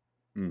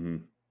 Hmm.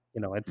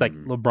 It's like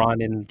Hmm.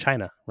 LeBron in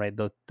China, right?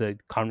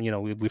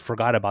 We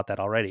forgot about that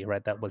already,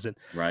 right? That wasn't,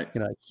 Right.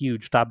 a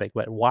huge topic,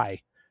 but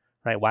why,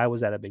 right? Why was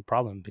that a big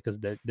problem? Because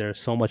there's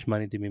so much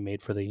money to be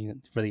made for the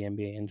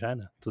NBA in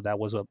China. So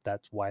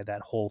that's why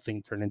that whole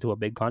thing turned into a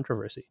big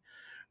controversy,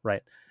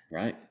 right?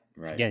 Right.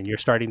 Right. Again, you're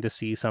starting to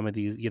see some of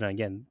these,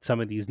 again, some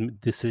of these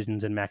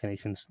decisions and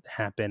machinations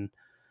happen,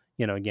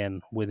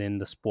 again, within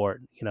the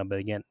sport, but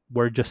again,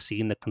 we're just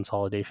seeing the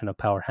consolidation of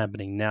power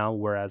happening now,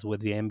 whereas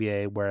with the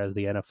NBA, whereas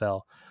the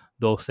NFL,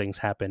 those things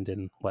happened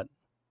in what,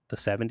 the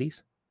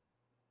 70s,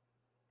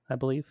 I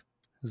believe,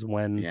 is Yeah.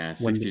 when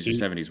 60s or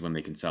 70s when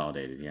they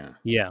consolidated. Yeah.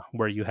 yeah,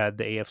 where you had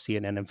the AFC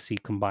and NFC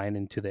combine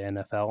into the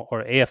NFL,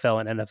 or AFL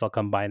and NFL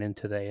combine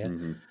into the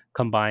Hmm.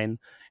 combine,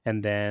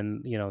 and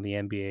then the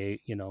NBA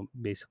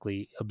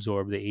basically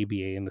absorb the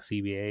ABA and the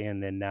CBA,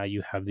 and then now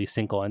you have these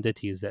single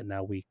entities that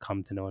now we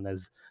come to know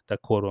as the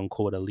quote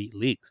unquote elite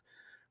leagues,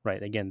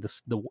 right? Again,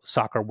 the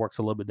soccer works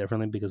a little bit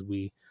differently because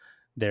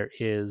there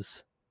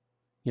is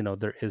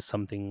there is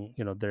something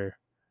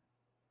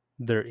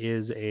there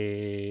is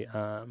a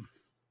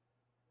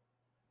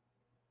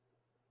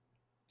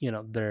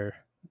there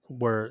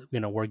we're a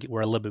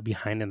little bit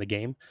behind in the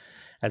game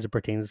as it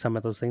pertains to some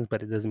of those things,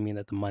 but it doesn't mean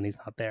that the money's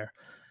not there.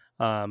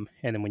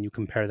 And then when you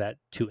compare that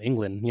to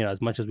England,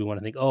 as much as we want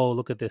to think, oh,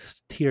 look at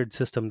this tiered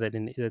system that's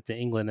in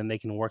England and they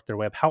can work their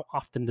way up, how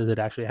often does it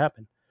actually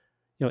happen?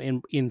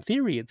 In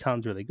theory, it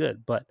sounds really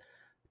good, but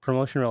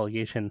promotion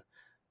relegation,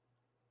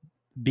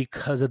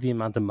 because of the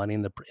amount of money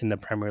in the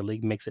Premier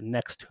League, makes it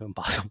next to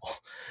impossible,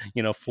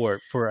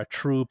 for a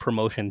true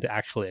promotion to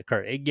actually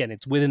occur. Again,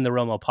 it's within the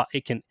realm of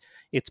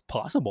it's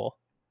possible,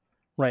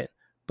 right?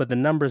 But the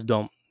numbers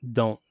don't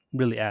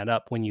really add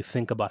up when you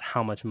think about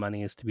how much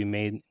money is to be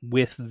made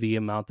with the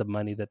amount of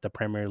money that the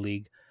Premier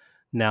League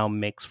now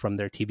makes from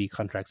their TV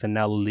contracts, and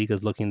now the league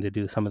is looking to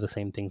do some of the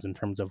same things in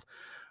terms of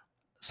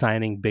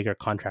signing bigger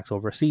contracts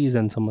overseas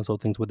and some of those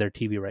things with their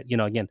TV right.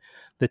 Again,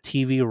 the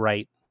TV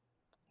right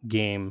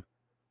game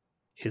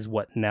is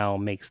what now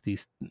makes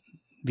these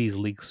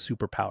leagues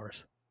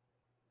superpowers,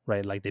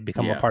 right? Like they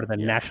become a Yeah, part of the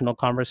yeah. national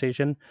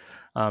conversation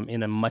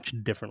in a much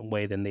different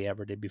way than they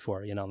ever did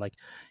before. Like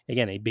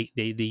again,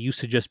 they used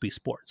to just be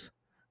sports,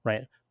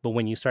 right? But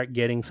when you start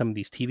getting some of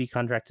these TV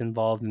contracts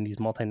involved in these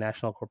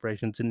multinational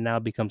corporations, it now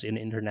becomes an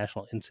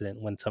international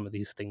incident when some of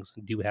these things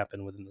do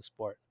happen within the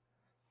sport.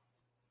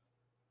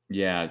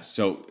 Yeah.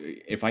 So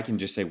if I can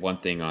just say one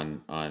thing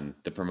on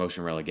the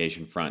promotion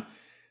relegation front,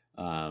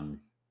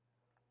 um,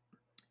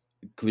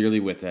 clearly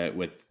with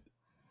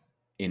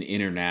an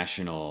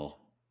international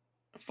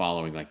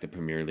following like the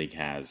Premier League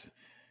has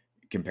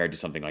compared to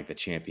something like the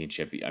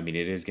Championship, I mean,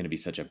 it is going to be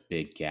such a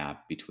big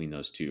gap between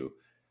those two.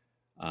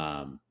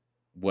 Um,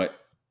 what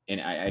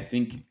and I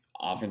think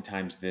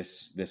oftentimes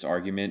this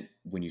argument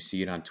when you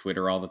see it on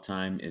Twitter all the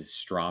time is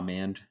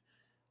strawmanned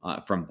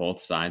from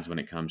both sides when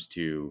it comes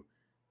to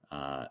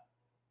uh,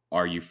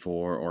 are you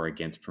for or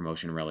against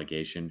promotion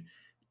relegation?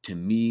 To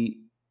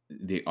me,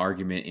 the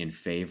argument in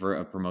favor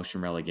of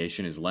promotion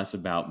relegation is less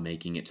about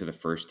making it to the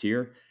first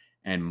tier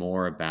and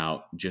more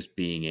about just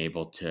being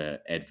able to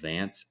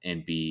advance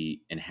and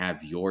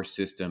have your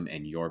system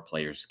and your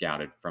players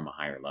scouted from a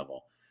higher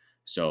level.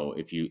 So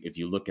if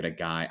you look at a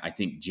guy, I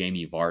think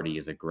Jamie Vardy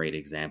is a great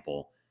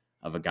example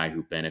of a guy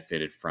who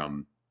benefited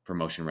from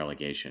promotion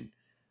relegation.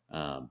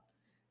 Um,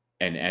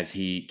 and as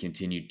he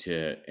continued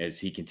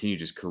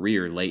his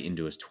career late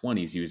into his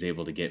 20s, he was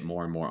able to get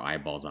more and more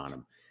eyeballs on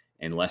him.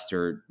 And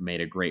Leicester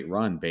made a great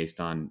run based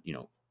on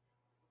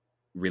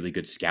really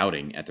good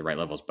scouting at the right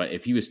levels. But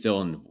if he was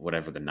still in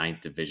whatever the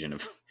ninth division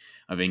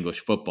of English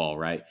football,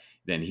 right,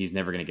 then he's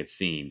never going to get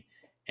seen.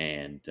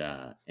 And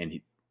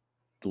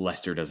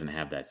Leicester doesn't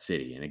have that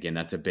city. And again,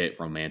 that's a bit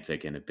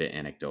romantic and a bit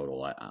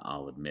anecdotal,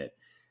 I'll admit.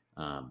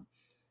 Um,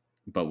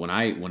 but when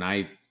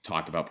I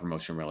talk about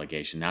promotion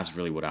relegation, that's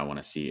really what I want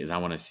to see. Is I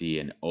want to see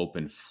an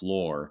open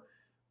floor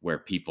where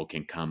people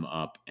can come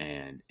up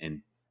and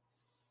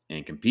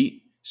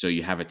compete. So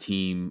you have a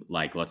team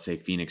like, let's say,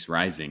 Phoenix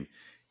Rising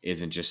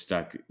isn't just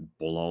stuck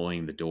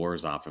blowing the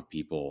doors off of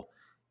people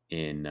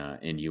in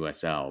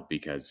USL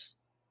because,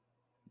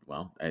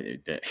 well,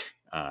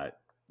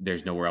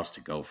 there's nowhere else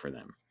to go for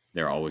them.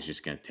 They're always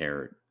just going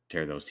to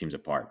tear those teams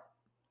apart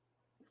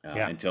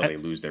Yeah, until they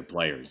lose their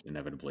players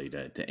inevitably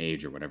to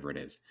age or whatever it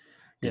is,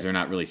 because yeah. they're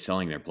not really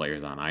selling their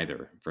players on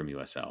either from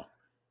USL.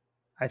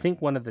 I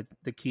think one of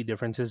the key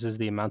differences is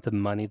the amount of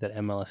money that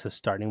MLS is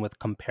starting with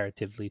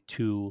comparatively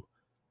to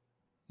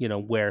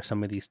where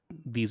some of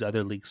these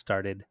other leagues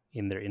started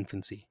in their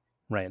infancy,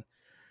 right?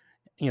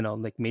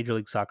 Like Major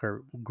League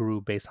Soccer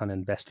grew based on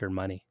investor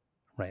money,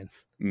 right?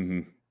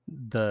 Mm-hmm.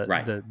 the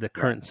Right, the the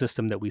right, current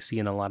system that we see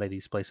in a lot of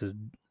these places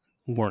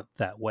weren't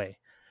that way,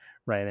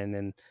 right? And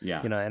then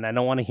yeah, and I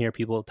don't want to hear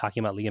people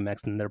talking about Liga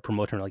MX and their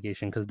promotion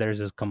relegation because theirs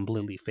is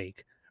completely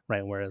fake,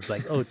 right? Where it's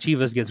like, oh,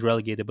 Chivas gets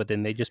relegated, but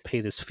then they just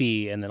pay this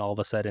fee, and then all of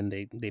a sudden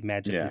they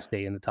magically yeah.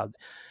 stay in the top.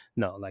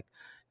 No, like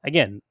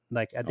again,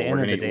 like at the Oh,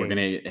 end of the we're day,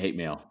 gonna get hate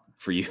mail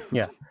for you,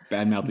 yeah,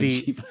 bad mouthing the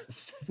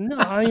Chivas.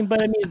 no,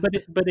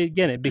 but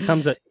again, it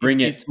becomes Bring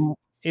it.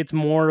 it's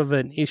more of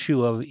an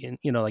issue of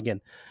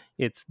again,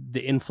 it's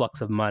the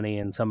influx of money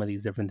and some of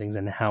these different things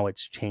and how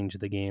it's changed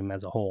the game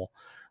as a whole,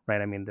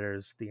 right? I mean,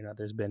 there's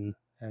been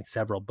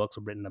several books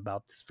written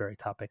about this very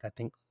topic. I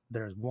think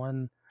there's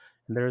one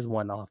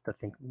I'll have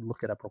to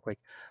look it up real quick,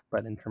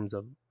 but in terms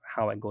of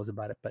how it goes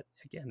about it, but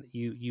again,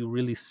 you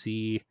really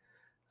see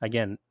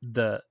again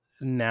the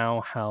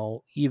now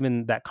how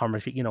even that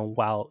conversation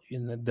while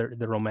in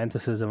the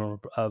romanticism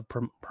of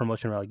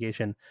promotion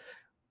relegation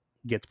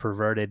gets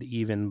perverted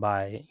even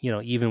by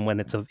even when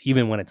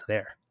it's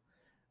there,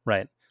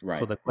 right?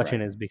 So Right, the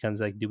question right. is becomes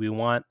like, do we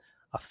want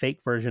a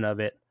fake version of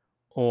it,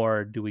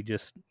 or do we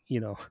just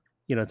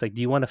it's like,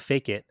 do you want to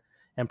fake it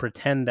and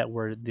pretend that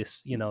we're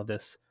this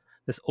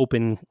this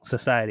open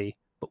society,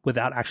 but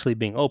without actually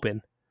being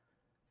open?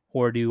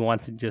 Or do you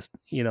want to just,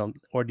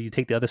 or do you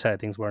take the other side of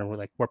things where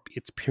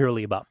it's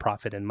purely about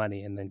profit and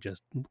money and then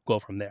just go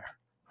from there,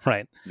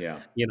 right? Yeah.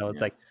 It's Yeah.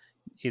 like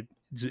it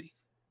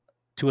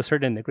to a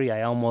certain degree.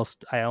 I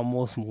almost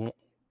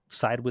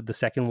side with the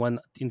second one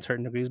in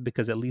certain degrees,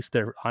 because at least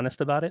they're honest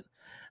about it,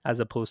 as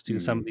opposed to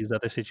some of Hmm. these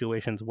other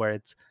situations where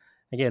it's,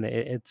 again,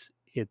 it's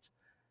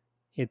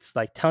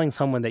like telling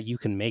someone that you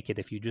can make it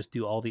if you just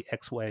do all the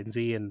X, Y, and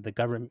Z, and the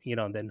government,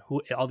 and then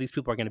who all these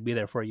people are going to be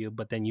there for you,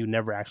 but then you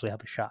never actually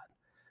have a shot,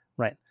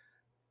 right?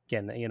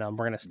 Again, we're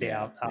going to stay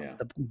Yeah. out Yeah.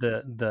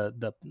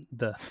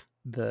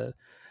 the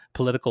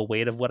political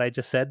weight of what I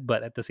just said,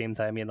 but at the same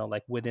time,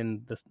 like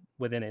within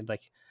it,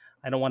 like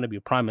I don't want to be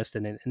promised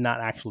and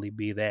not actually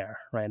be there,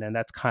 right? And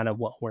that's kind of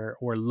what we're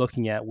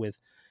looking at with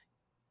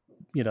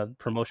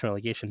promotion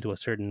relegation to a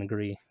certain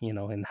degree,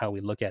 in how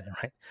we look at it,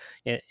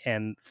 right?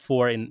 And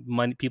for in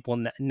money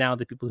people now,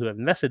 the people who have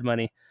invested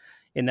money,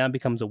 it now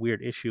becomes a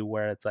weird issue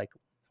where it's like,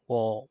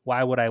 well,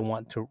 why would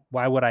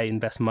I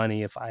invest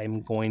money if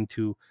I'm going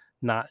to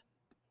not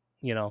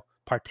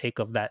partake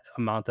of that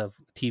amount of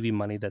TV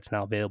money that's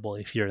now available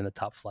if you're in the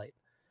top flight,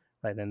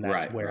 right? And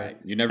that's Right. where Right.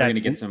 You're never going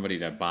that to get somebody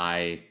to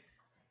buy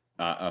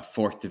a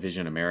fourth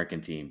division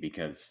American team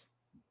because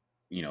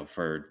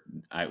for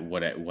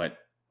what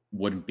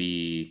wouldn't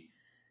be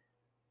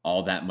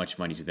all that much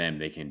money to them.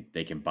 They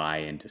can buy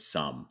into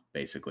some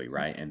basically,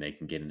 right, and they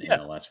can get an yeah.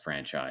 MLS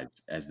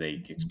franchise as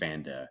they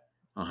expand to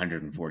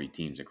 140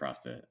 teams across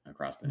the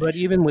But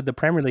nation. even with the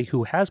Premier League,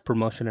 who has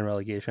promotion and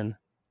relegation,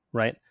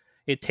 right?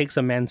 It takes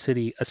a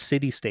a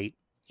city state,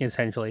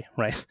 essentially,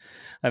 right?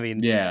 I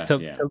mean, Yeah. Yeah.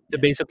 to Yeah.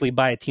 basically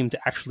buy a team to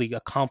actually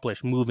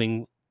accomplish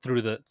moving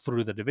through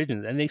the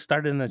divisions. And they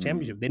started in the Hmm.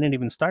 championship. They didn't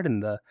even start in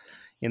the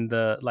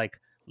like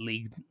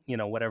league,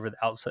 whatever,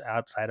 the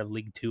outside of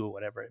League Two or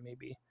whatever it may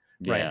be,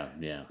 right? Yeah.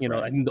 Yeah. I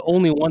Right. think the Right.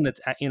 only one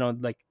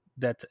like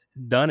that's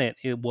done it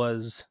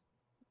was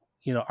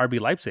RB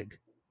Leipzig,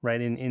 right,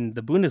 in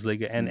the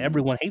Bundesliga, and Hmm.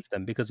 everyone hates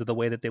them because of the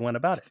way that they went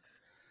about it,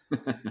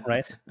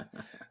 right?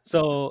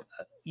 So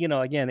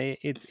again,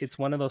 it's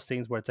one of those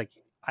things where it's like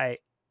I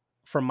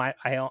for my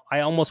I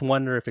almost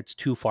wonder if it's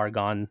too far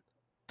gone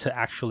to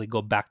actually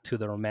go back to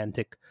the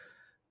romantic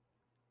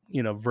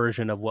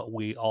version of what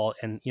we all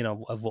and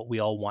of what we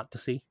all want to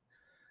see.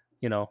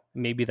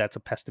 Maybe that's a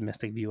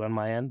pessimistic view on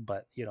my end,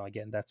 but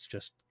again, that's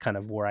just kind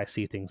of where I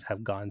see things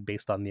have gone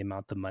based on the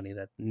amount of money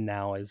that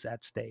now is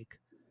at stake.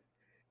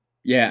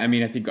 Yeah, I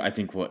mean, I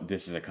think what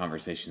this is a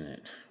conversation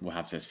that we'll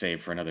have to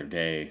save for another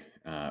day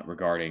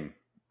regarding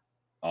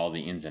all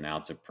the ins and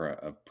outs of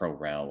pro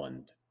rel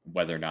and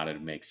whether or not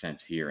it makes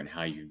sense here and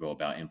how you go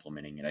about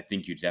implementing it. I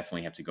think you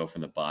definitely have to go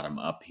from the bottom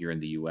up here in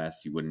the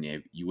U.S. You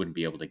wouldn't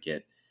be able to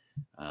get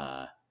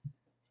uh,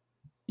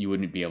 you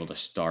wouldn't be able to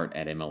start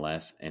at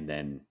MLS and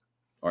then,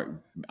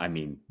 or I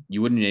mean,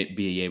 you wouldn't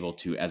be able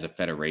to as a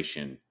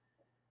federation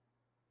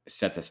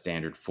set the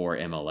standard for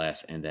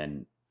MLS and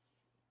then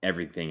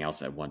everything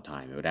else at one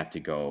time. It would have to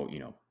go,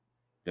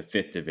 the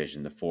fifth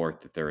division, the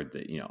fourth, the third,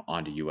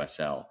 onto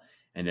USL,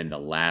 and then the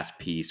last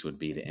piece would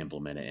be to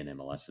implement it in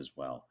MLS as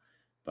well.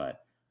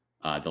 But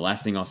the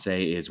last thing I'll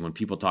say is when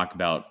people talk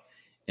about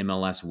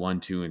MLS 1,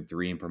 2, and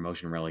 3 and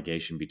promotion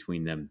relegation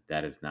between them,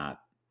 that is not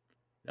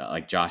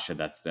like Joshua.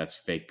 That's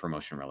fake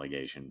promotion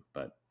relegation.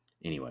 But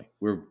anyway,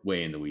 we're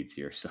way in the weeds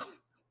here, so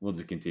we'll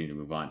just continue to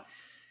move on.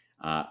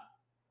 Uh,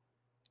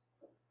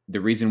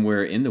 the reason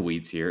we're in the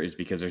weeds here is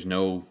because there's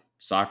no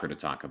soccer to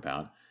talk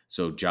about.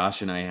 So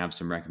Josh and I have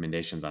some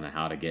recommendations on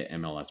how to get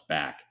MLS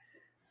back.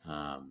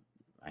 Um,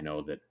 I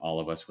know that all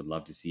of us would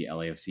love to see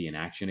LAFC in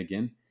action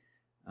again.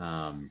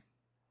 Um,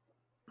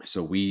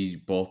 so we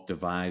both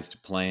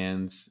devised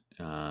plans.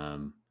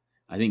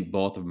 I think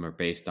both of them are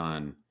based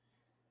on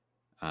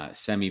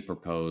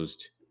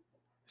semi-proposed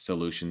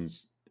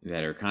solutions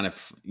that are kind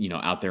of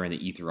out there in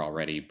the ether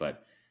already,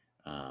 but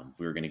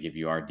we're going to give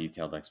you our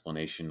detailed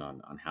explanation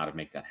on how to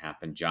make that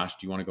happen. Josh,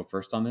 do you want to go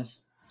first on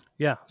this?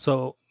 Yeah.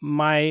 So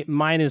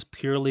mine is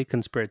purely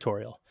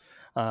conspiratorial,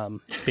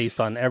 based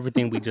on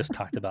everything we just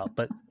talked about.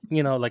 But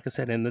like I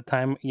said, in the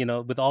time,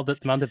 with all the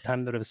amount of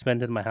time that I've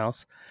spent in my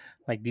house,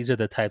 like these are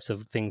the types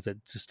of things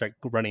that just start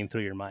running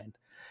through your mind.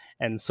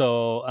 And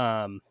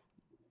so,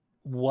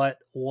 what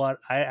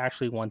I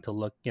actually want to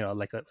look,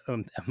 like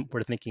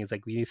we're thinking is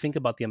like when you think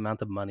about the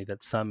amount of money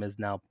that some is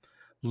now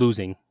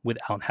losing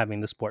without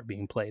having the sport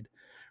being played,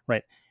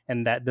 right?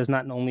 And that does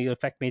not only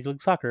affect Major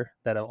League Soccer,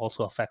 that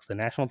also affects the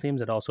national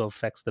teams. It also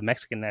affects the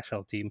Mexican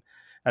national team,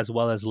 as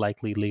well as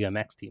likely Liga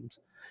MX teams.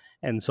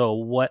 And so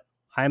what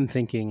I'm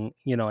thinking,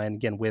 and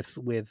again with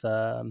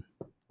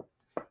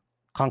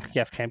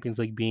CONCACAF Champions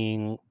League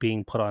being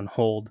put on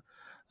hold,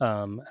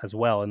 as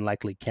well, and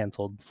likely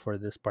canceled for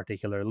this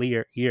particular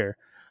year.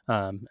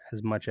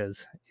 As much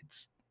as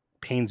it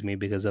pains me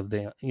because of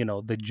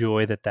the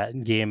joy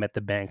that game at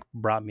the bank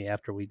brought me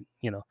after we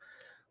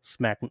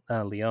smacked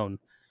Leon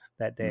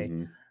that day,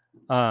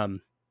 Mm-hmm.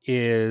 um,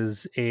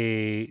 is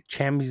a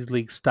Champions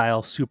League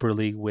style Super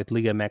League with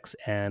Liga MX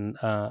and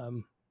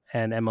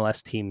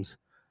MLS teams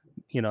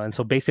and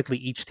so basically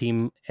each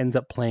team ends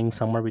up playing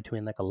somewhere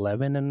between like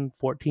 11 and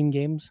 14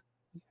 games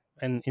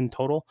and in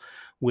total,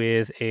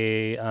 with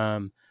a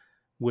um,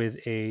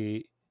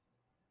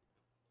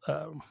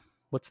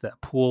 what's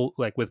that pool,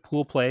 like with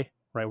pool play,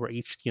 right, where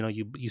each,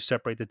 you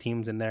separate the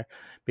teams in there.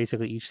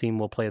 Basically each team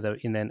will play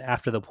and then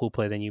after the pool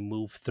play, then you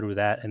move through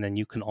that, and then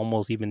you can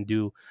almost even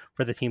do,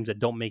 for the teams that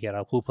don't make it out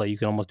of pool play, you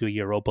can almost do a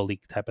Europa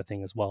League type of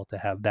thing as well, to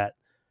have that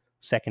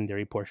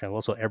secondary portion.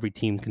 Also, every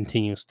team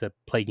continues to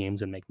play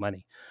games and make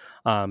money.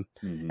 Um,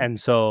 Mm-hmm. and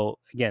so,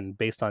 again,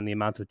 based on the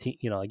amount of team,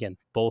 again,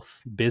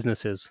 both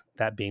businesses,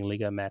 that being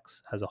Liga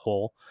MX as a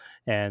whole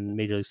and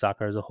Major League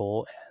Soccer as a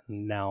whole,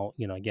 and now,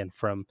 again,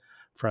 from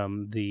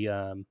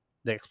the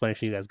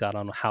explanation you guys got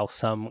on how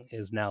some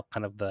is now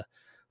kind of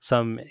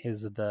some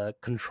is the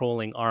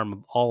controlling arm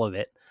of all of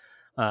it.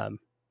 Um,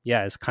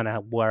 yeah, is kind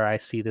of where I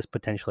see this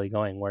potentially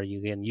going. Where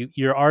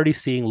you're already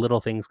seeing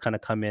little things kind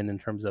of come in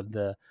terms of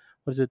the,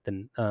 what is it,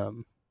 the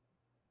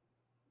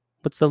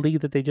what's the league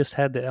that they just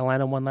had, the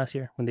Atlanta won last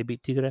year when they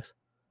beat Tigres,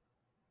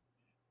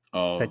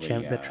 Oh, the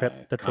trophy.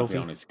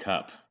 Campeones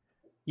Cup.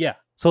 Yeah.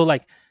 So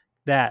like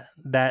that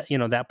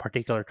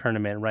particular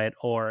tournament, right?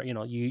 Or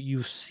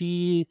you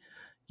see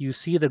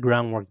the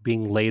groundwork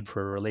being laid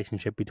for a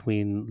relationship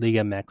between Liga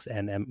MX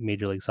and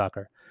Major League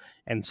Soccer.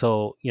 And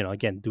so,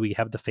 again, do we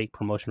have the fake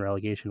promotion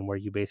relegation where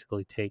you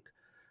basically take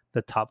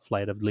the top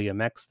flight of Liga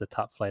MX, the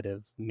top flight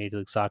of Major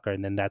League Soccer,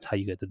 and then that's how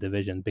you get the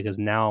division, because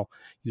now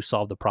you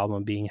solve the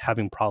problem of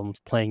having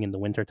problems playing in the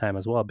wintertime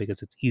as well,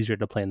 because it's easier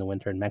to play in the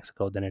winter in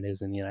Mexico than it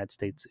is in the United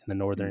States in the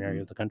northern area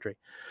Mm-hmm. of the country.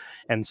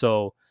 And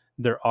so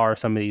there are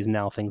some of these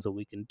now things that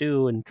we can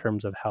do in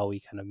terms of how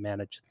we kind of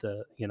manage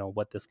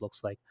what this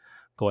looks like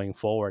going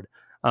forward.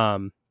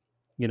 And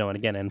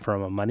again, and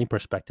from a money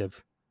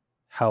perspective,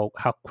 how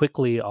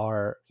quickly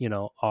are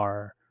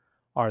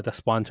the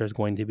sponsors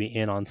going to be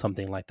in on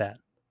something like that,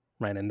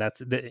 right?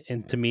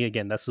 And to me,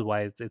 again, this is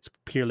why it's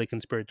purely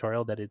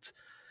conspiratorial, that it's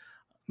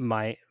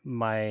my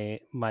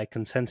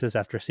consensus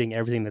after seeing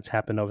everything that's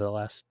happened over the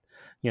last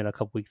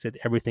couple weeks, that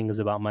everything is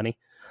about money.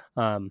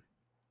 um,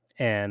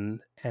 and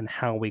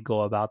how we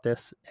go about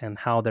this and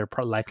how they're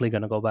likely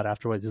going to go about it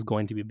afterwards is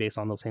going to be based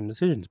on those same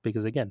decisions,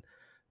 because again,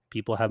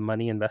 people have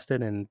money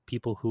invested, and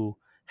people who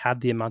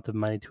have the amount of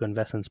money to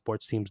invest in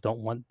sports teams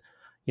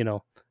you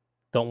know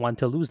don't want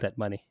to lose that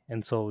money.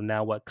 And so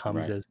now what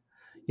comes Right. is,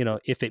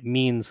 if it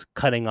means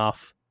cutting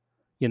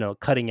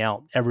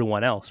out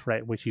everyone else,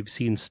 right, which you've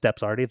seen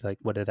steps already, like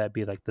what did that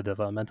be, like the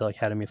developmental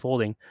academy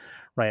folding,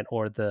 right,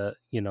 or the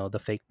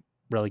fake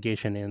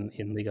relegation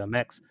in Liga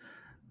MX.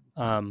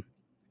 um,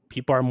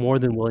 People are more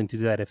than willing to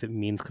do that if it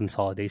means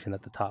consolidation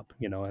at the top.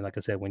 And like I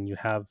said, when you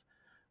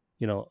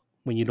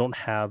don't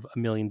have a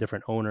million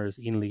different owners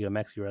in Liga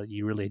MX,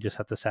 you really just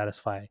have to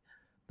satisfy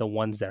the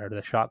ones that are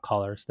the shot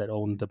callers that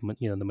own the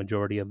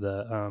majority of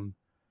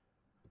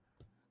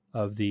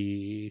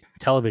the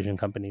television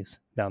companies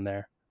down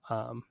there.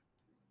 Um,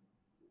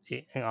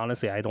 and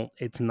honestly, I don't.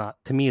 It's not,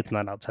 to me. It's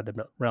not outside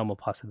the realm of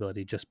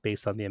possibility, just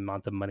based on the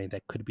amount of money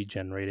that could be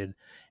generated.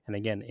 And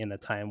again, in a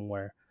time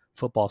where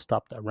football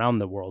stopped around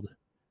the world,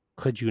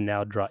 could you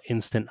now draw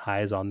instant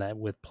eyes on that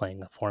with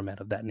playing a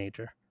format of that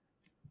nature?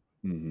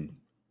 Mm-hmm.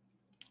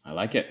 I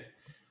like it.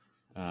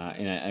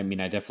 And I mean,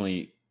 I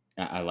definitely,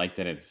 I like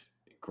that it's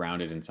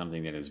grounded in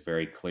something that is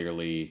very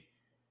clearly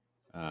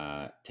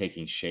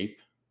taking shape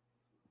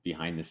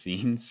behind the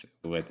scenes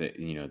with it,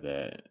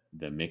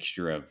 the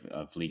mixture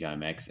of Liga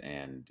MX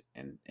and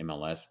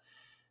MLS.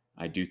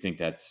 I do think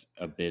that's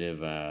a bit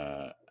of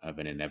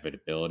an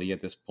inevitability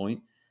at this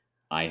point.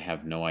 I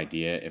have no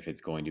idea if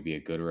it's going to be a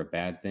good or a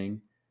bad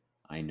thing.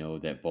 I know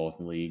that both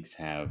leagues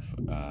have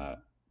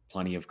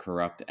plenty of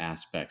corrupt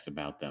aspects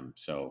about them,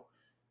 so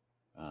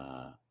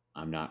uh,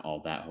 I'm not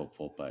all that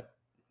hopeful, but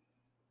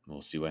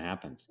we'll see what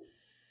happens.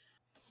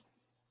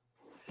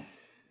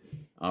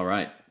 All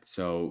right,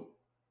 so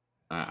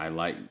I'm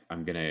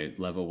gonna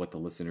level with the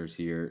listeners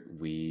here.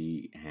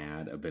 We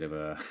had a bit of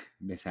a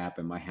mishap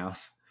in my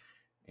house,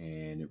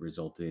 and it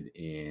resulted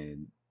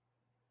in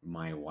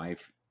my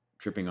wife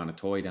tripping on a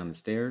toy down the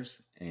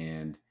stairs,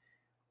 and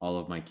all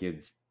of my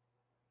kids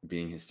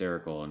being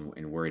hysterical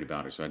and worried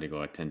about her. So I had to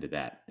go attend to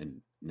that.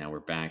 And now we're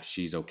back.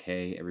 She's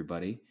okay,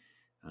 everybody.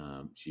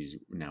 She's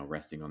now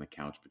resting on the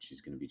couch, but she's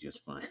going to be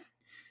just fine.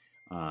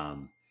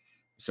 Um,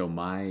 so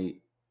my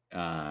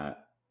uh,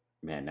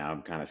 man, now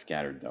I'm kind of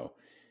scattered though.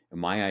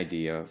 My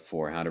idea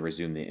for how to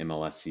resume the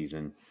MLS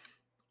season,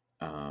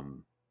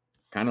 um,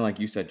 kind of like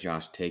you said,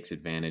 Josh, takes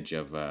advantage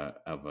of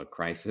a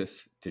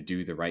crisis to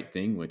do the right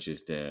thing, which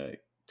is to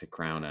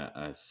crown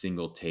a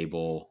single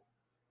table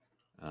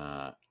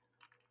uh,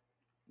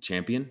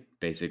 champion,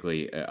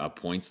 basically a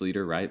points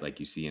leader, right? Like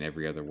you see in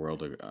every other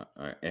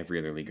every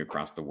other league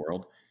across the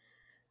world.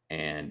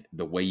 And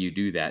the way you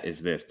do that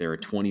is this: there are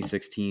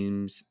 26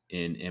 teams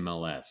in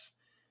MLS,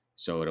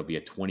 so it'll be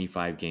a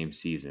 25 game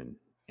season.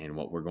 And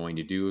what we're going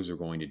to do is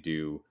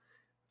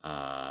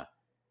uh,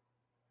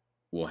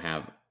 we'll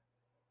have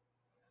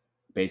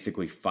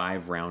basically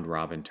 5 round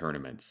robin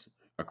tournaments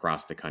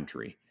across the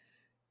country.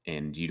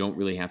 and you don't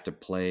really have to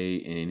play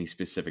in any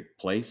specific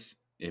place.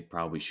 It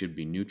probably should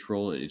be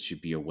neutral. It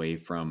should be away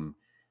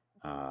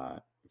uh,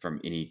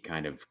 from any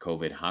kind of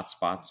COVID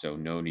hotspots. So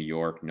no New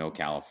York, no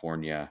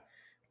California,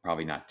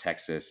 probably not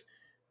Texas.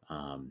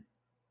 Um,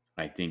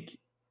 I think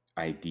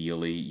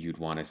ideally you'd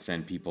want to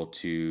send people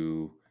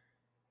to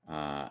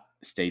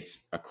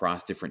states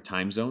across different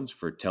time zones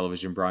for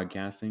television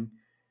broadcasting,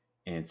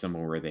 and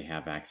somewhere where they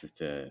have access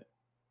to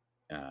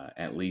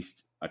at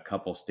least a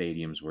couple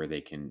stadiums where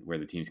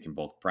the teams can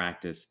both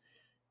practice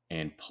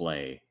and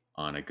play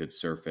on a good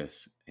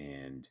surface.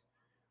 And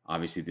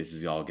obviously, this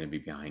is all going to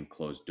be behind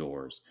closed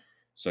doors.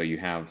 So you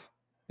have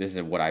this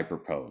is what I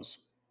propose.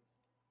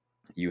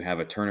 You have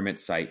a tournament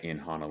site in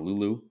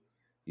Honolulu.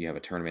 You have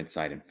a tournament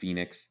site in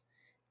Phoenix,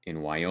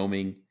 in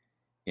Wyoming,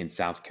 in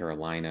South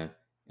Carolina,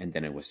 and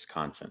then in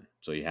Wisconsin.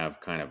 So you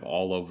have kind of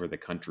all over the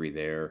country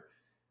there.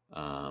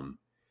 Um,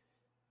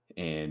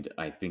 and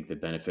I think the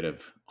benefit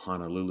of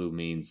Honolulu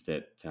means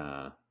that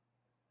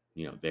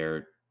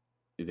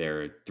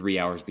they're 3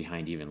 hours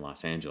behind even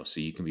Los Angeles, so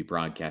you can be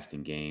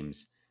broadcasting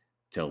games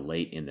till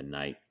late in the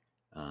night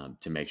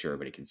to make sure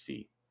everybody can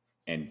see.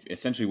 And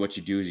essentially, what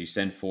you do is you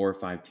send 4 or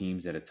 5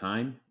 teams at a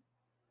time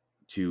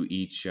to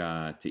each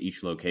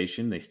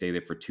location. They stay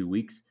there for 2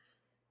 weeks,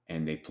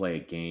 and they play a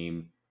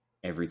game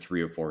every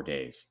 3 or 4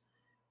 days.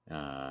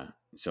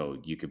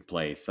 So you could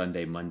play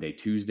Sunday, Monday,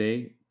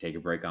 Tuesday, take a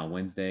break on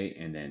Wednesday,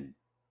 and then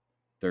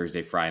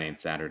Thursday, Friday, and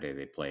Saturday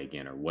they play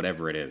again, or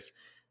whatever it is.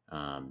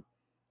 Um,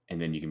 and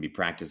then you can be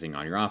practicing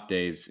on your off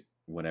days,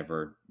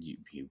 whatever.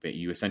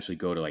 You essentially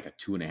go to like a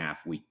 2.5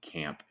 week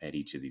camp at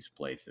each of these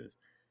places,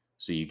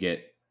 so you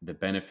get the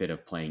benefit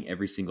of playing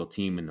every single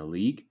team in the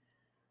league,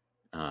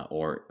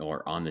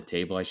 or on the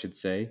table, I should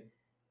say,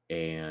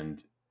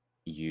 and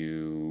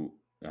you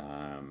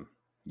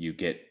you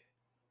get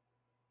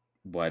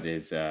what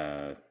is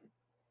a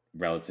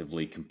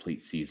relatively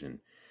complete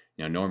season.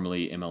 Now,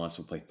 normally MLS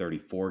will play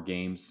 34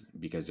 games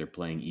because they're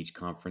playing each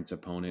conference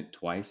opponent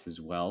twice as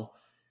well,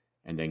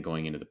 and then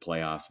going into the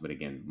playoffs. But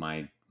again,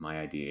 my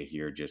idea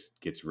here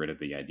just gets rid of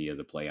the idea of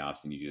the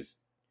playoffs, and you just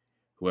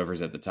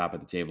whoever's at the top of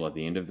the table at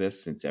the end of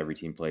this, since every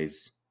team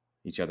plays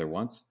each other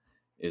once,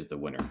 is the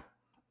winner.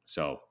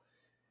 So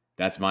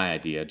that's my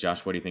idea.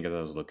 Josh, what do you think of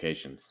those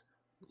locations?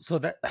 So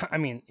that I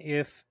mean,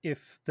 if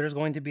there's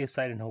going to be a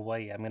site in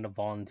Hawaii, I'm going to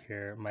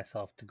volunteer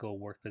myself to go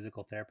work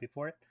physical therapy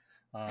for it,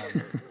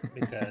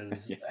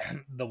 because Yeah.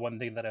 the one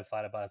thing that I've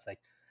thought about is like,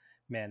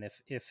 man,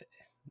 if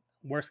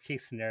worst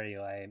case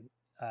scenario, I'm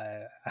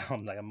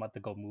like I'm about to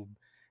go move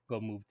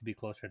to be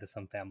closer to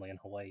some family in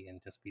Hawaii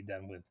and just be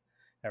done with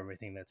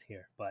everything that's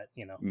here. But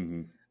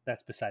Hmm.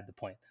 that's beside the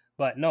point.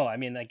 But no, I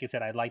mean, like I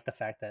said, I like the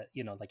fact that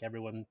like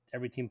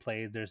every team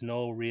plays. There's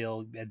no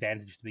real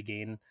advantage to be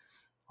gained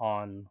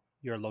on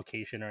your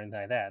location or anything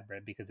like that,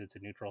 right? Because it's a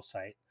neutral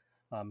site.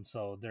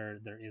 So there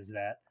is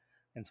that,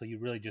 and so you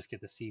really just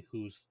get to see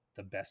who's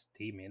the best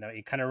team.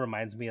 It kind of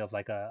reminds me of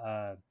like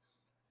a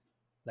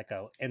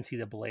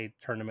NCAA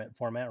tournament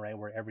format, right?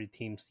 Where every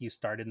team you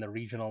start in the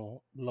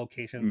regional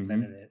locations, and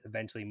then Hmm. it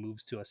eventually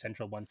moves to a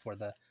central one for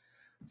the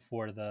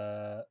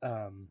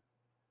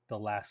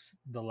last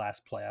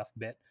playoff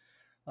bit.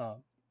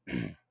 Um,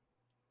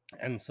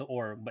 and so,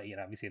 but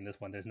obviously in this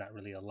one, there's not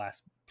really a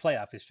last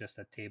playoff. It's just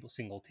a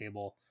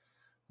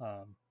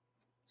um,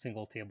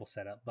 single table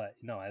setup. But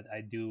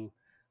I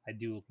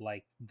do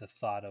like the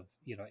thought of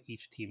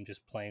each team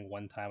just playing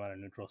one time on a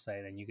neutral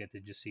site, and you get to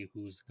just see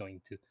who's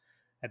going to,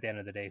 at the end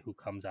of the day, who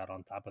comes out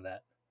on top of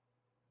that.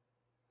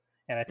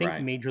 And I think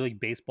Right. Major League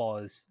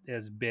Baseball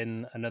has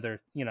been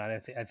another, and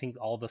I think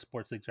all the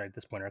sports leagues right at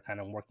this point are kind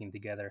of working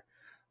together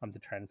to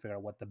try and figure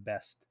out what the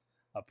best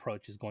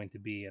approach is going to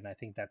be. And I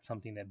think that's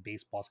something that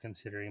baseball's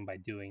considering by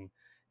doing.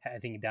 I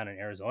think down in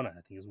Arizona,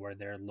 I think is where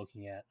they're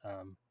looking at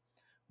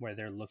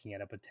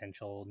a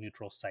potential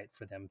neutral site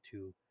for them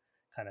to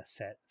kind of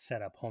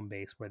set up home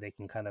base, where they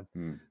can kind of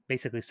Mm.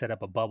 basically set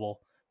up a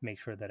bubble, make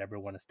sure that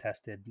everyone is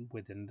tested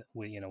within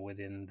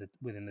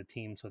the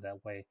team, so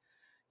that way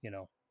you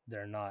know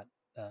they're not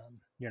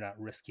you're not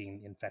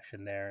risking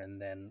infection there,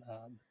 and then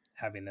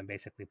having them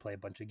basically play a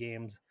bunch of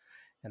games,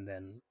 and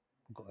then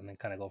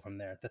kind of go from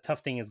there. The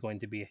tough thing is going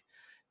to be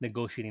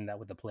negotiating that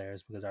with the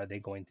players, because are they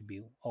going to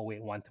be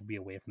want to be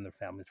away from their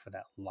families for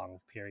that long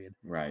period,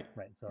 Right.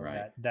 right? So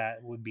Right.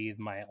 that would be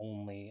my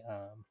only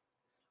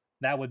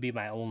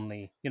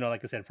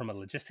like I said, from a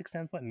logistics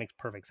standpoint, it makes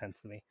perfect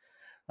sense to me.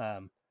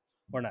 um,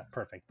 or not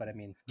perfect, but I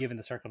mean, given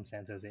the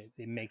circumstances, it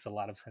makes a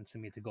lot of sense to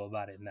me to go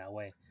about it in that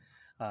way.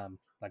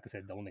 Like I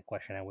said, the only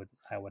question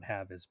I would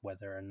have is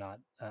whether or not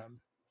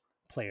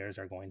players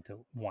are going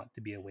to want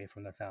to be away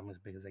from their families,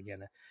 because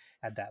again,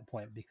 at that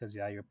point, because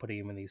you're putting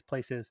them in these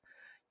places,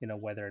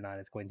 whether or not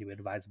it's going to be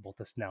advisable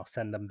to now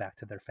send them back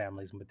to their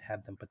families and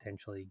have them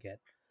potentially get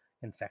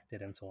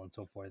infected and so on and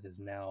so forth is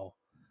now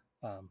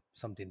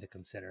something to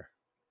consider.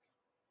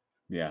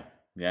 Yeah.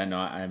 Yeah. No,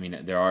 I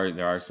mean, there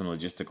are some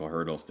logistical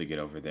hurdles to get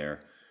over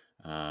there.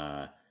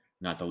 Uh,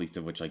 Not the least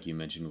of which, like you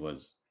mentioned,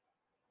 was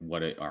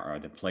are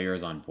the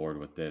players on board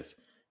with this?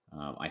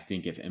 I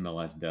think if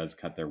MLS does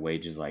cut their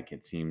wages like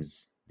it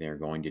seems they're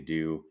going to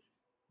do,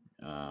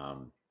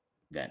 um,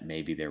 that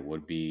maybe there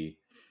would be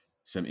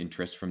some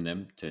interest from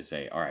them to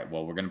say, all right,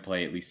 well, we're going to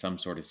play at least some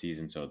sort of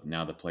season. So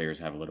now the players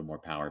have a little more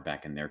power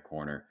back in their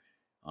corner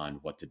on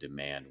what to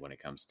demand when it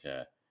comes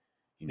to,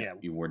 Yeah,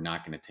 we're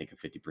not going to take a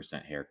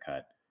 50%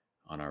 haircut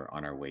on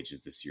our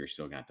wages this year.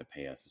 Still going to have to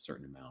pay us a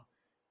certain amount.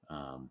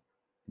 Um,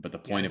 but the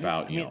yeah. point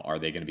about, are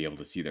they going to be able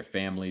to see their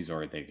families,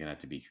 or are they going to have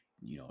to be,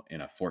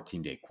 in a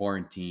 14-day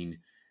quarantine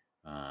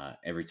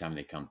every time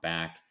they come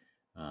back?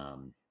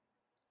 Um,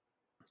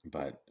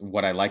 but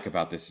what I like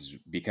about this is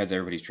because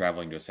everybody's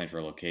traveling to a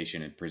central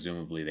location and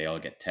presumably they all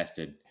get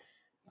tested,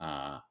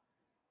 uh,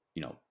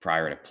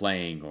 prior to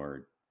playing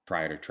or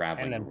prior to and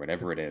traveling or then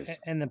whatever it is.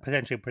 and then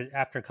potentially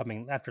after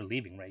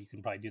leaving, right? You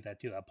can probably do that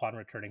too. Upon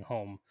returning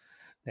home,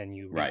 then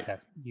you Right.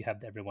 retest. You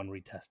have everyone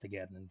retest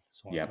again, and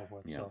so on and so Yep.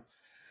 forth. Yep. So,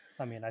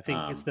 I mean, I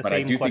think it's the But I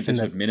same do think question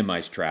this that would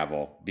minimize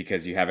travel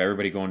because you have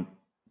everybody going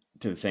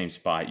to the same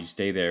spot. You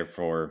stay there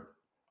for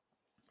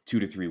 2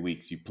 to 3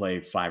 weeks. You play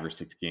 5 or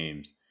 6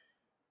 games,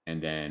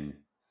 and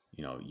then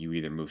you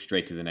either move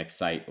straight to the next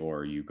site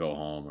or you go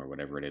home or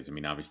whatever it is. I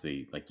mean,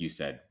 obviously, like you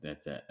said,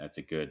 that's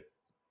a good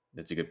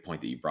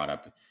point that you brought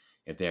up.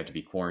 If they have to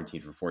be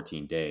quarantined for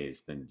 14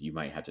 days, then you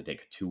might have to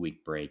take a 2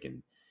 week break,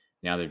 and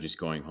now they're just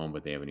going home,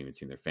 but they haven't even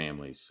seen their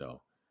families.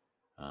 So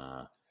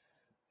uh,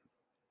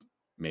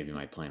 maybe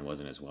my plan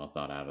wasn't as well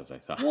thought out as I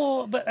thought.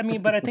 Well, but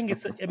I think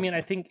it's. I mean,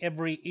 I think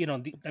every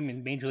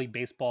Major League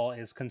Baseball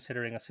is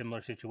considering a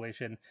similar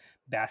situation.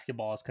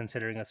 Basketball is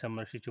considering a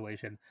similar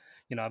situation.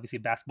 Obviously,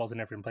 basketball's in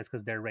a different place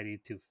because they're ready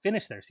to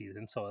finish their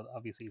season. So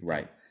obviously,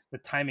 Right. the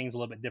timing's a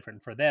little bit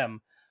different for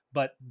them,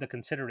 but the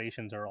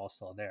considerations are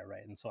also there,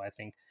 right? And so I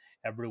think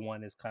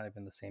everyone is kind of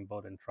in the same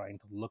boat and trying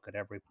to look at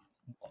every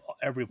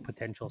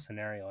potential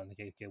scenario and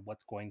okay,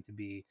 what's going to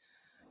be,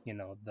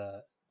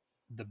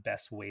 the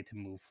best way to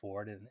move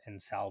forward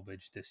and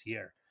salvage this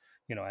year.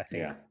 I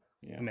think, Yeah.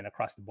 Yeah.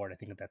 across the board, I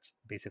think that's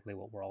basically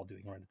what we're all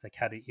doing, right? It's like,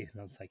 how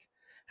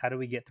do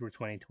we get through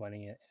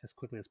 2020 as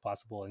quickly as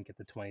possible and get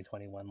to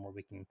 2021 where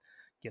we can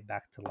get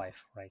back to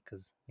life, right?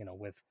 Because,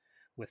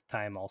 with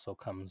time also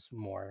comes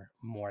more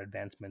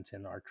advancements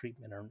in our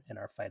treatment or in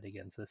our fight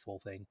against this whole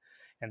thing.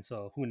 And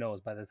so who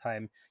knows, by the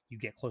time you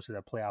get closer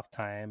to playoff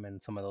time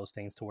and some of those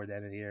things toward the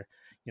end of the year,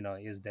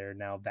 is there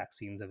now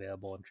vaccines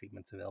available and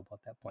treatments available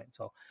at that point?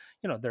 So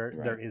there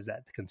Right. is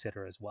that to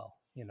consider as well,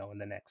 in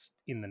the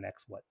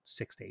next what,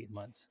 6 to 8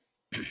 months.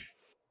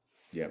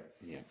 Yep.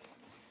 Yep.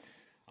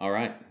 All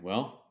right.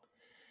 Well,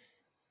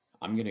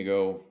 I'm going to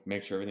go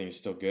make sure everything is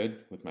still good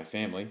with my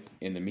family.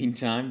 In the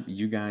meantime,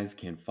 you guys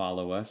can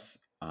follow us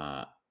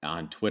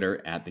on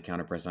Twitter at the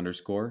counterpress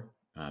underscore,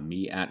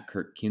 me at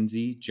Kirk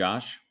Kinsey,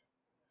 Josh.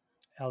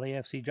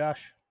 LAFC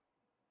Josh.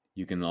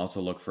 You can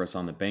also look for us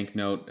on the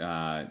banknote.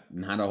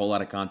 Not a whole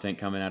lot of content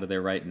coming out of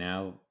there right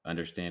now,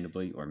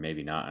 understandably, or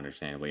maybe not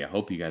understandably. I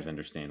hope you guys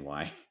understand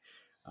why.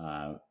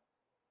 Uh,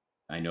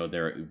 I know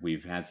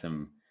we've had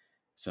some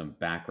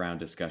background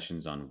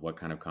discussions on what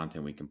kind of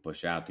content we can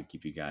push out to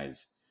keep you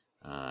guys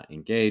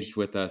engaged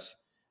with us.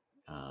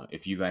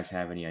 If you guys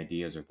have any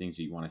ideas or things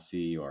that you want to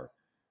see or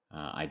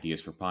ideas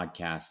for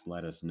podcasts,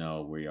 let us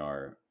know. We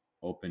are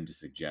open to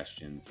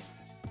suggestions.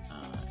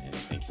 And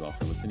thank you all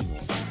for listening.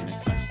 We'll talk to you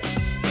next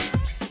time.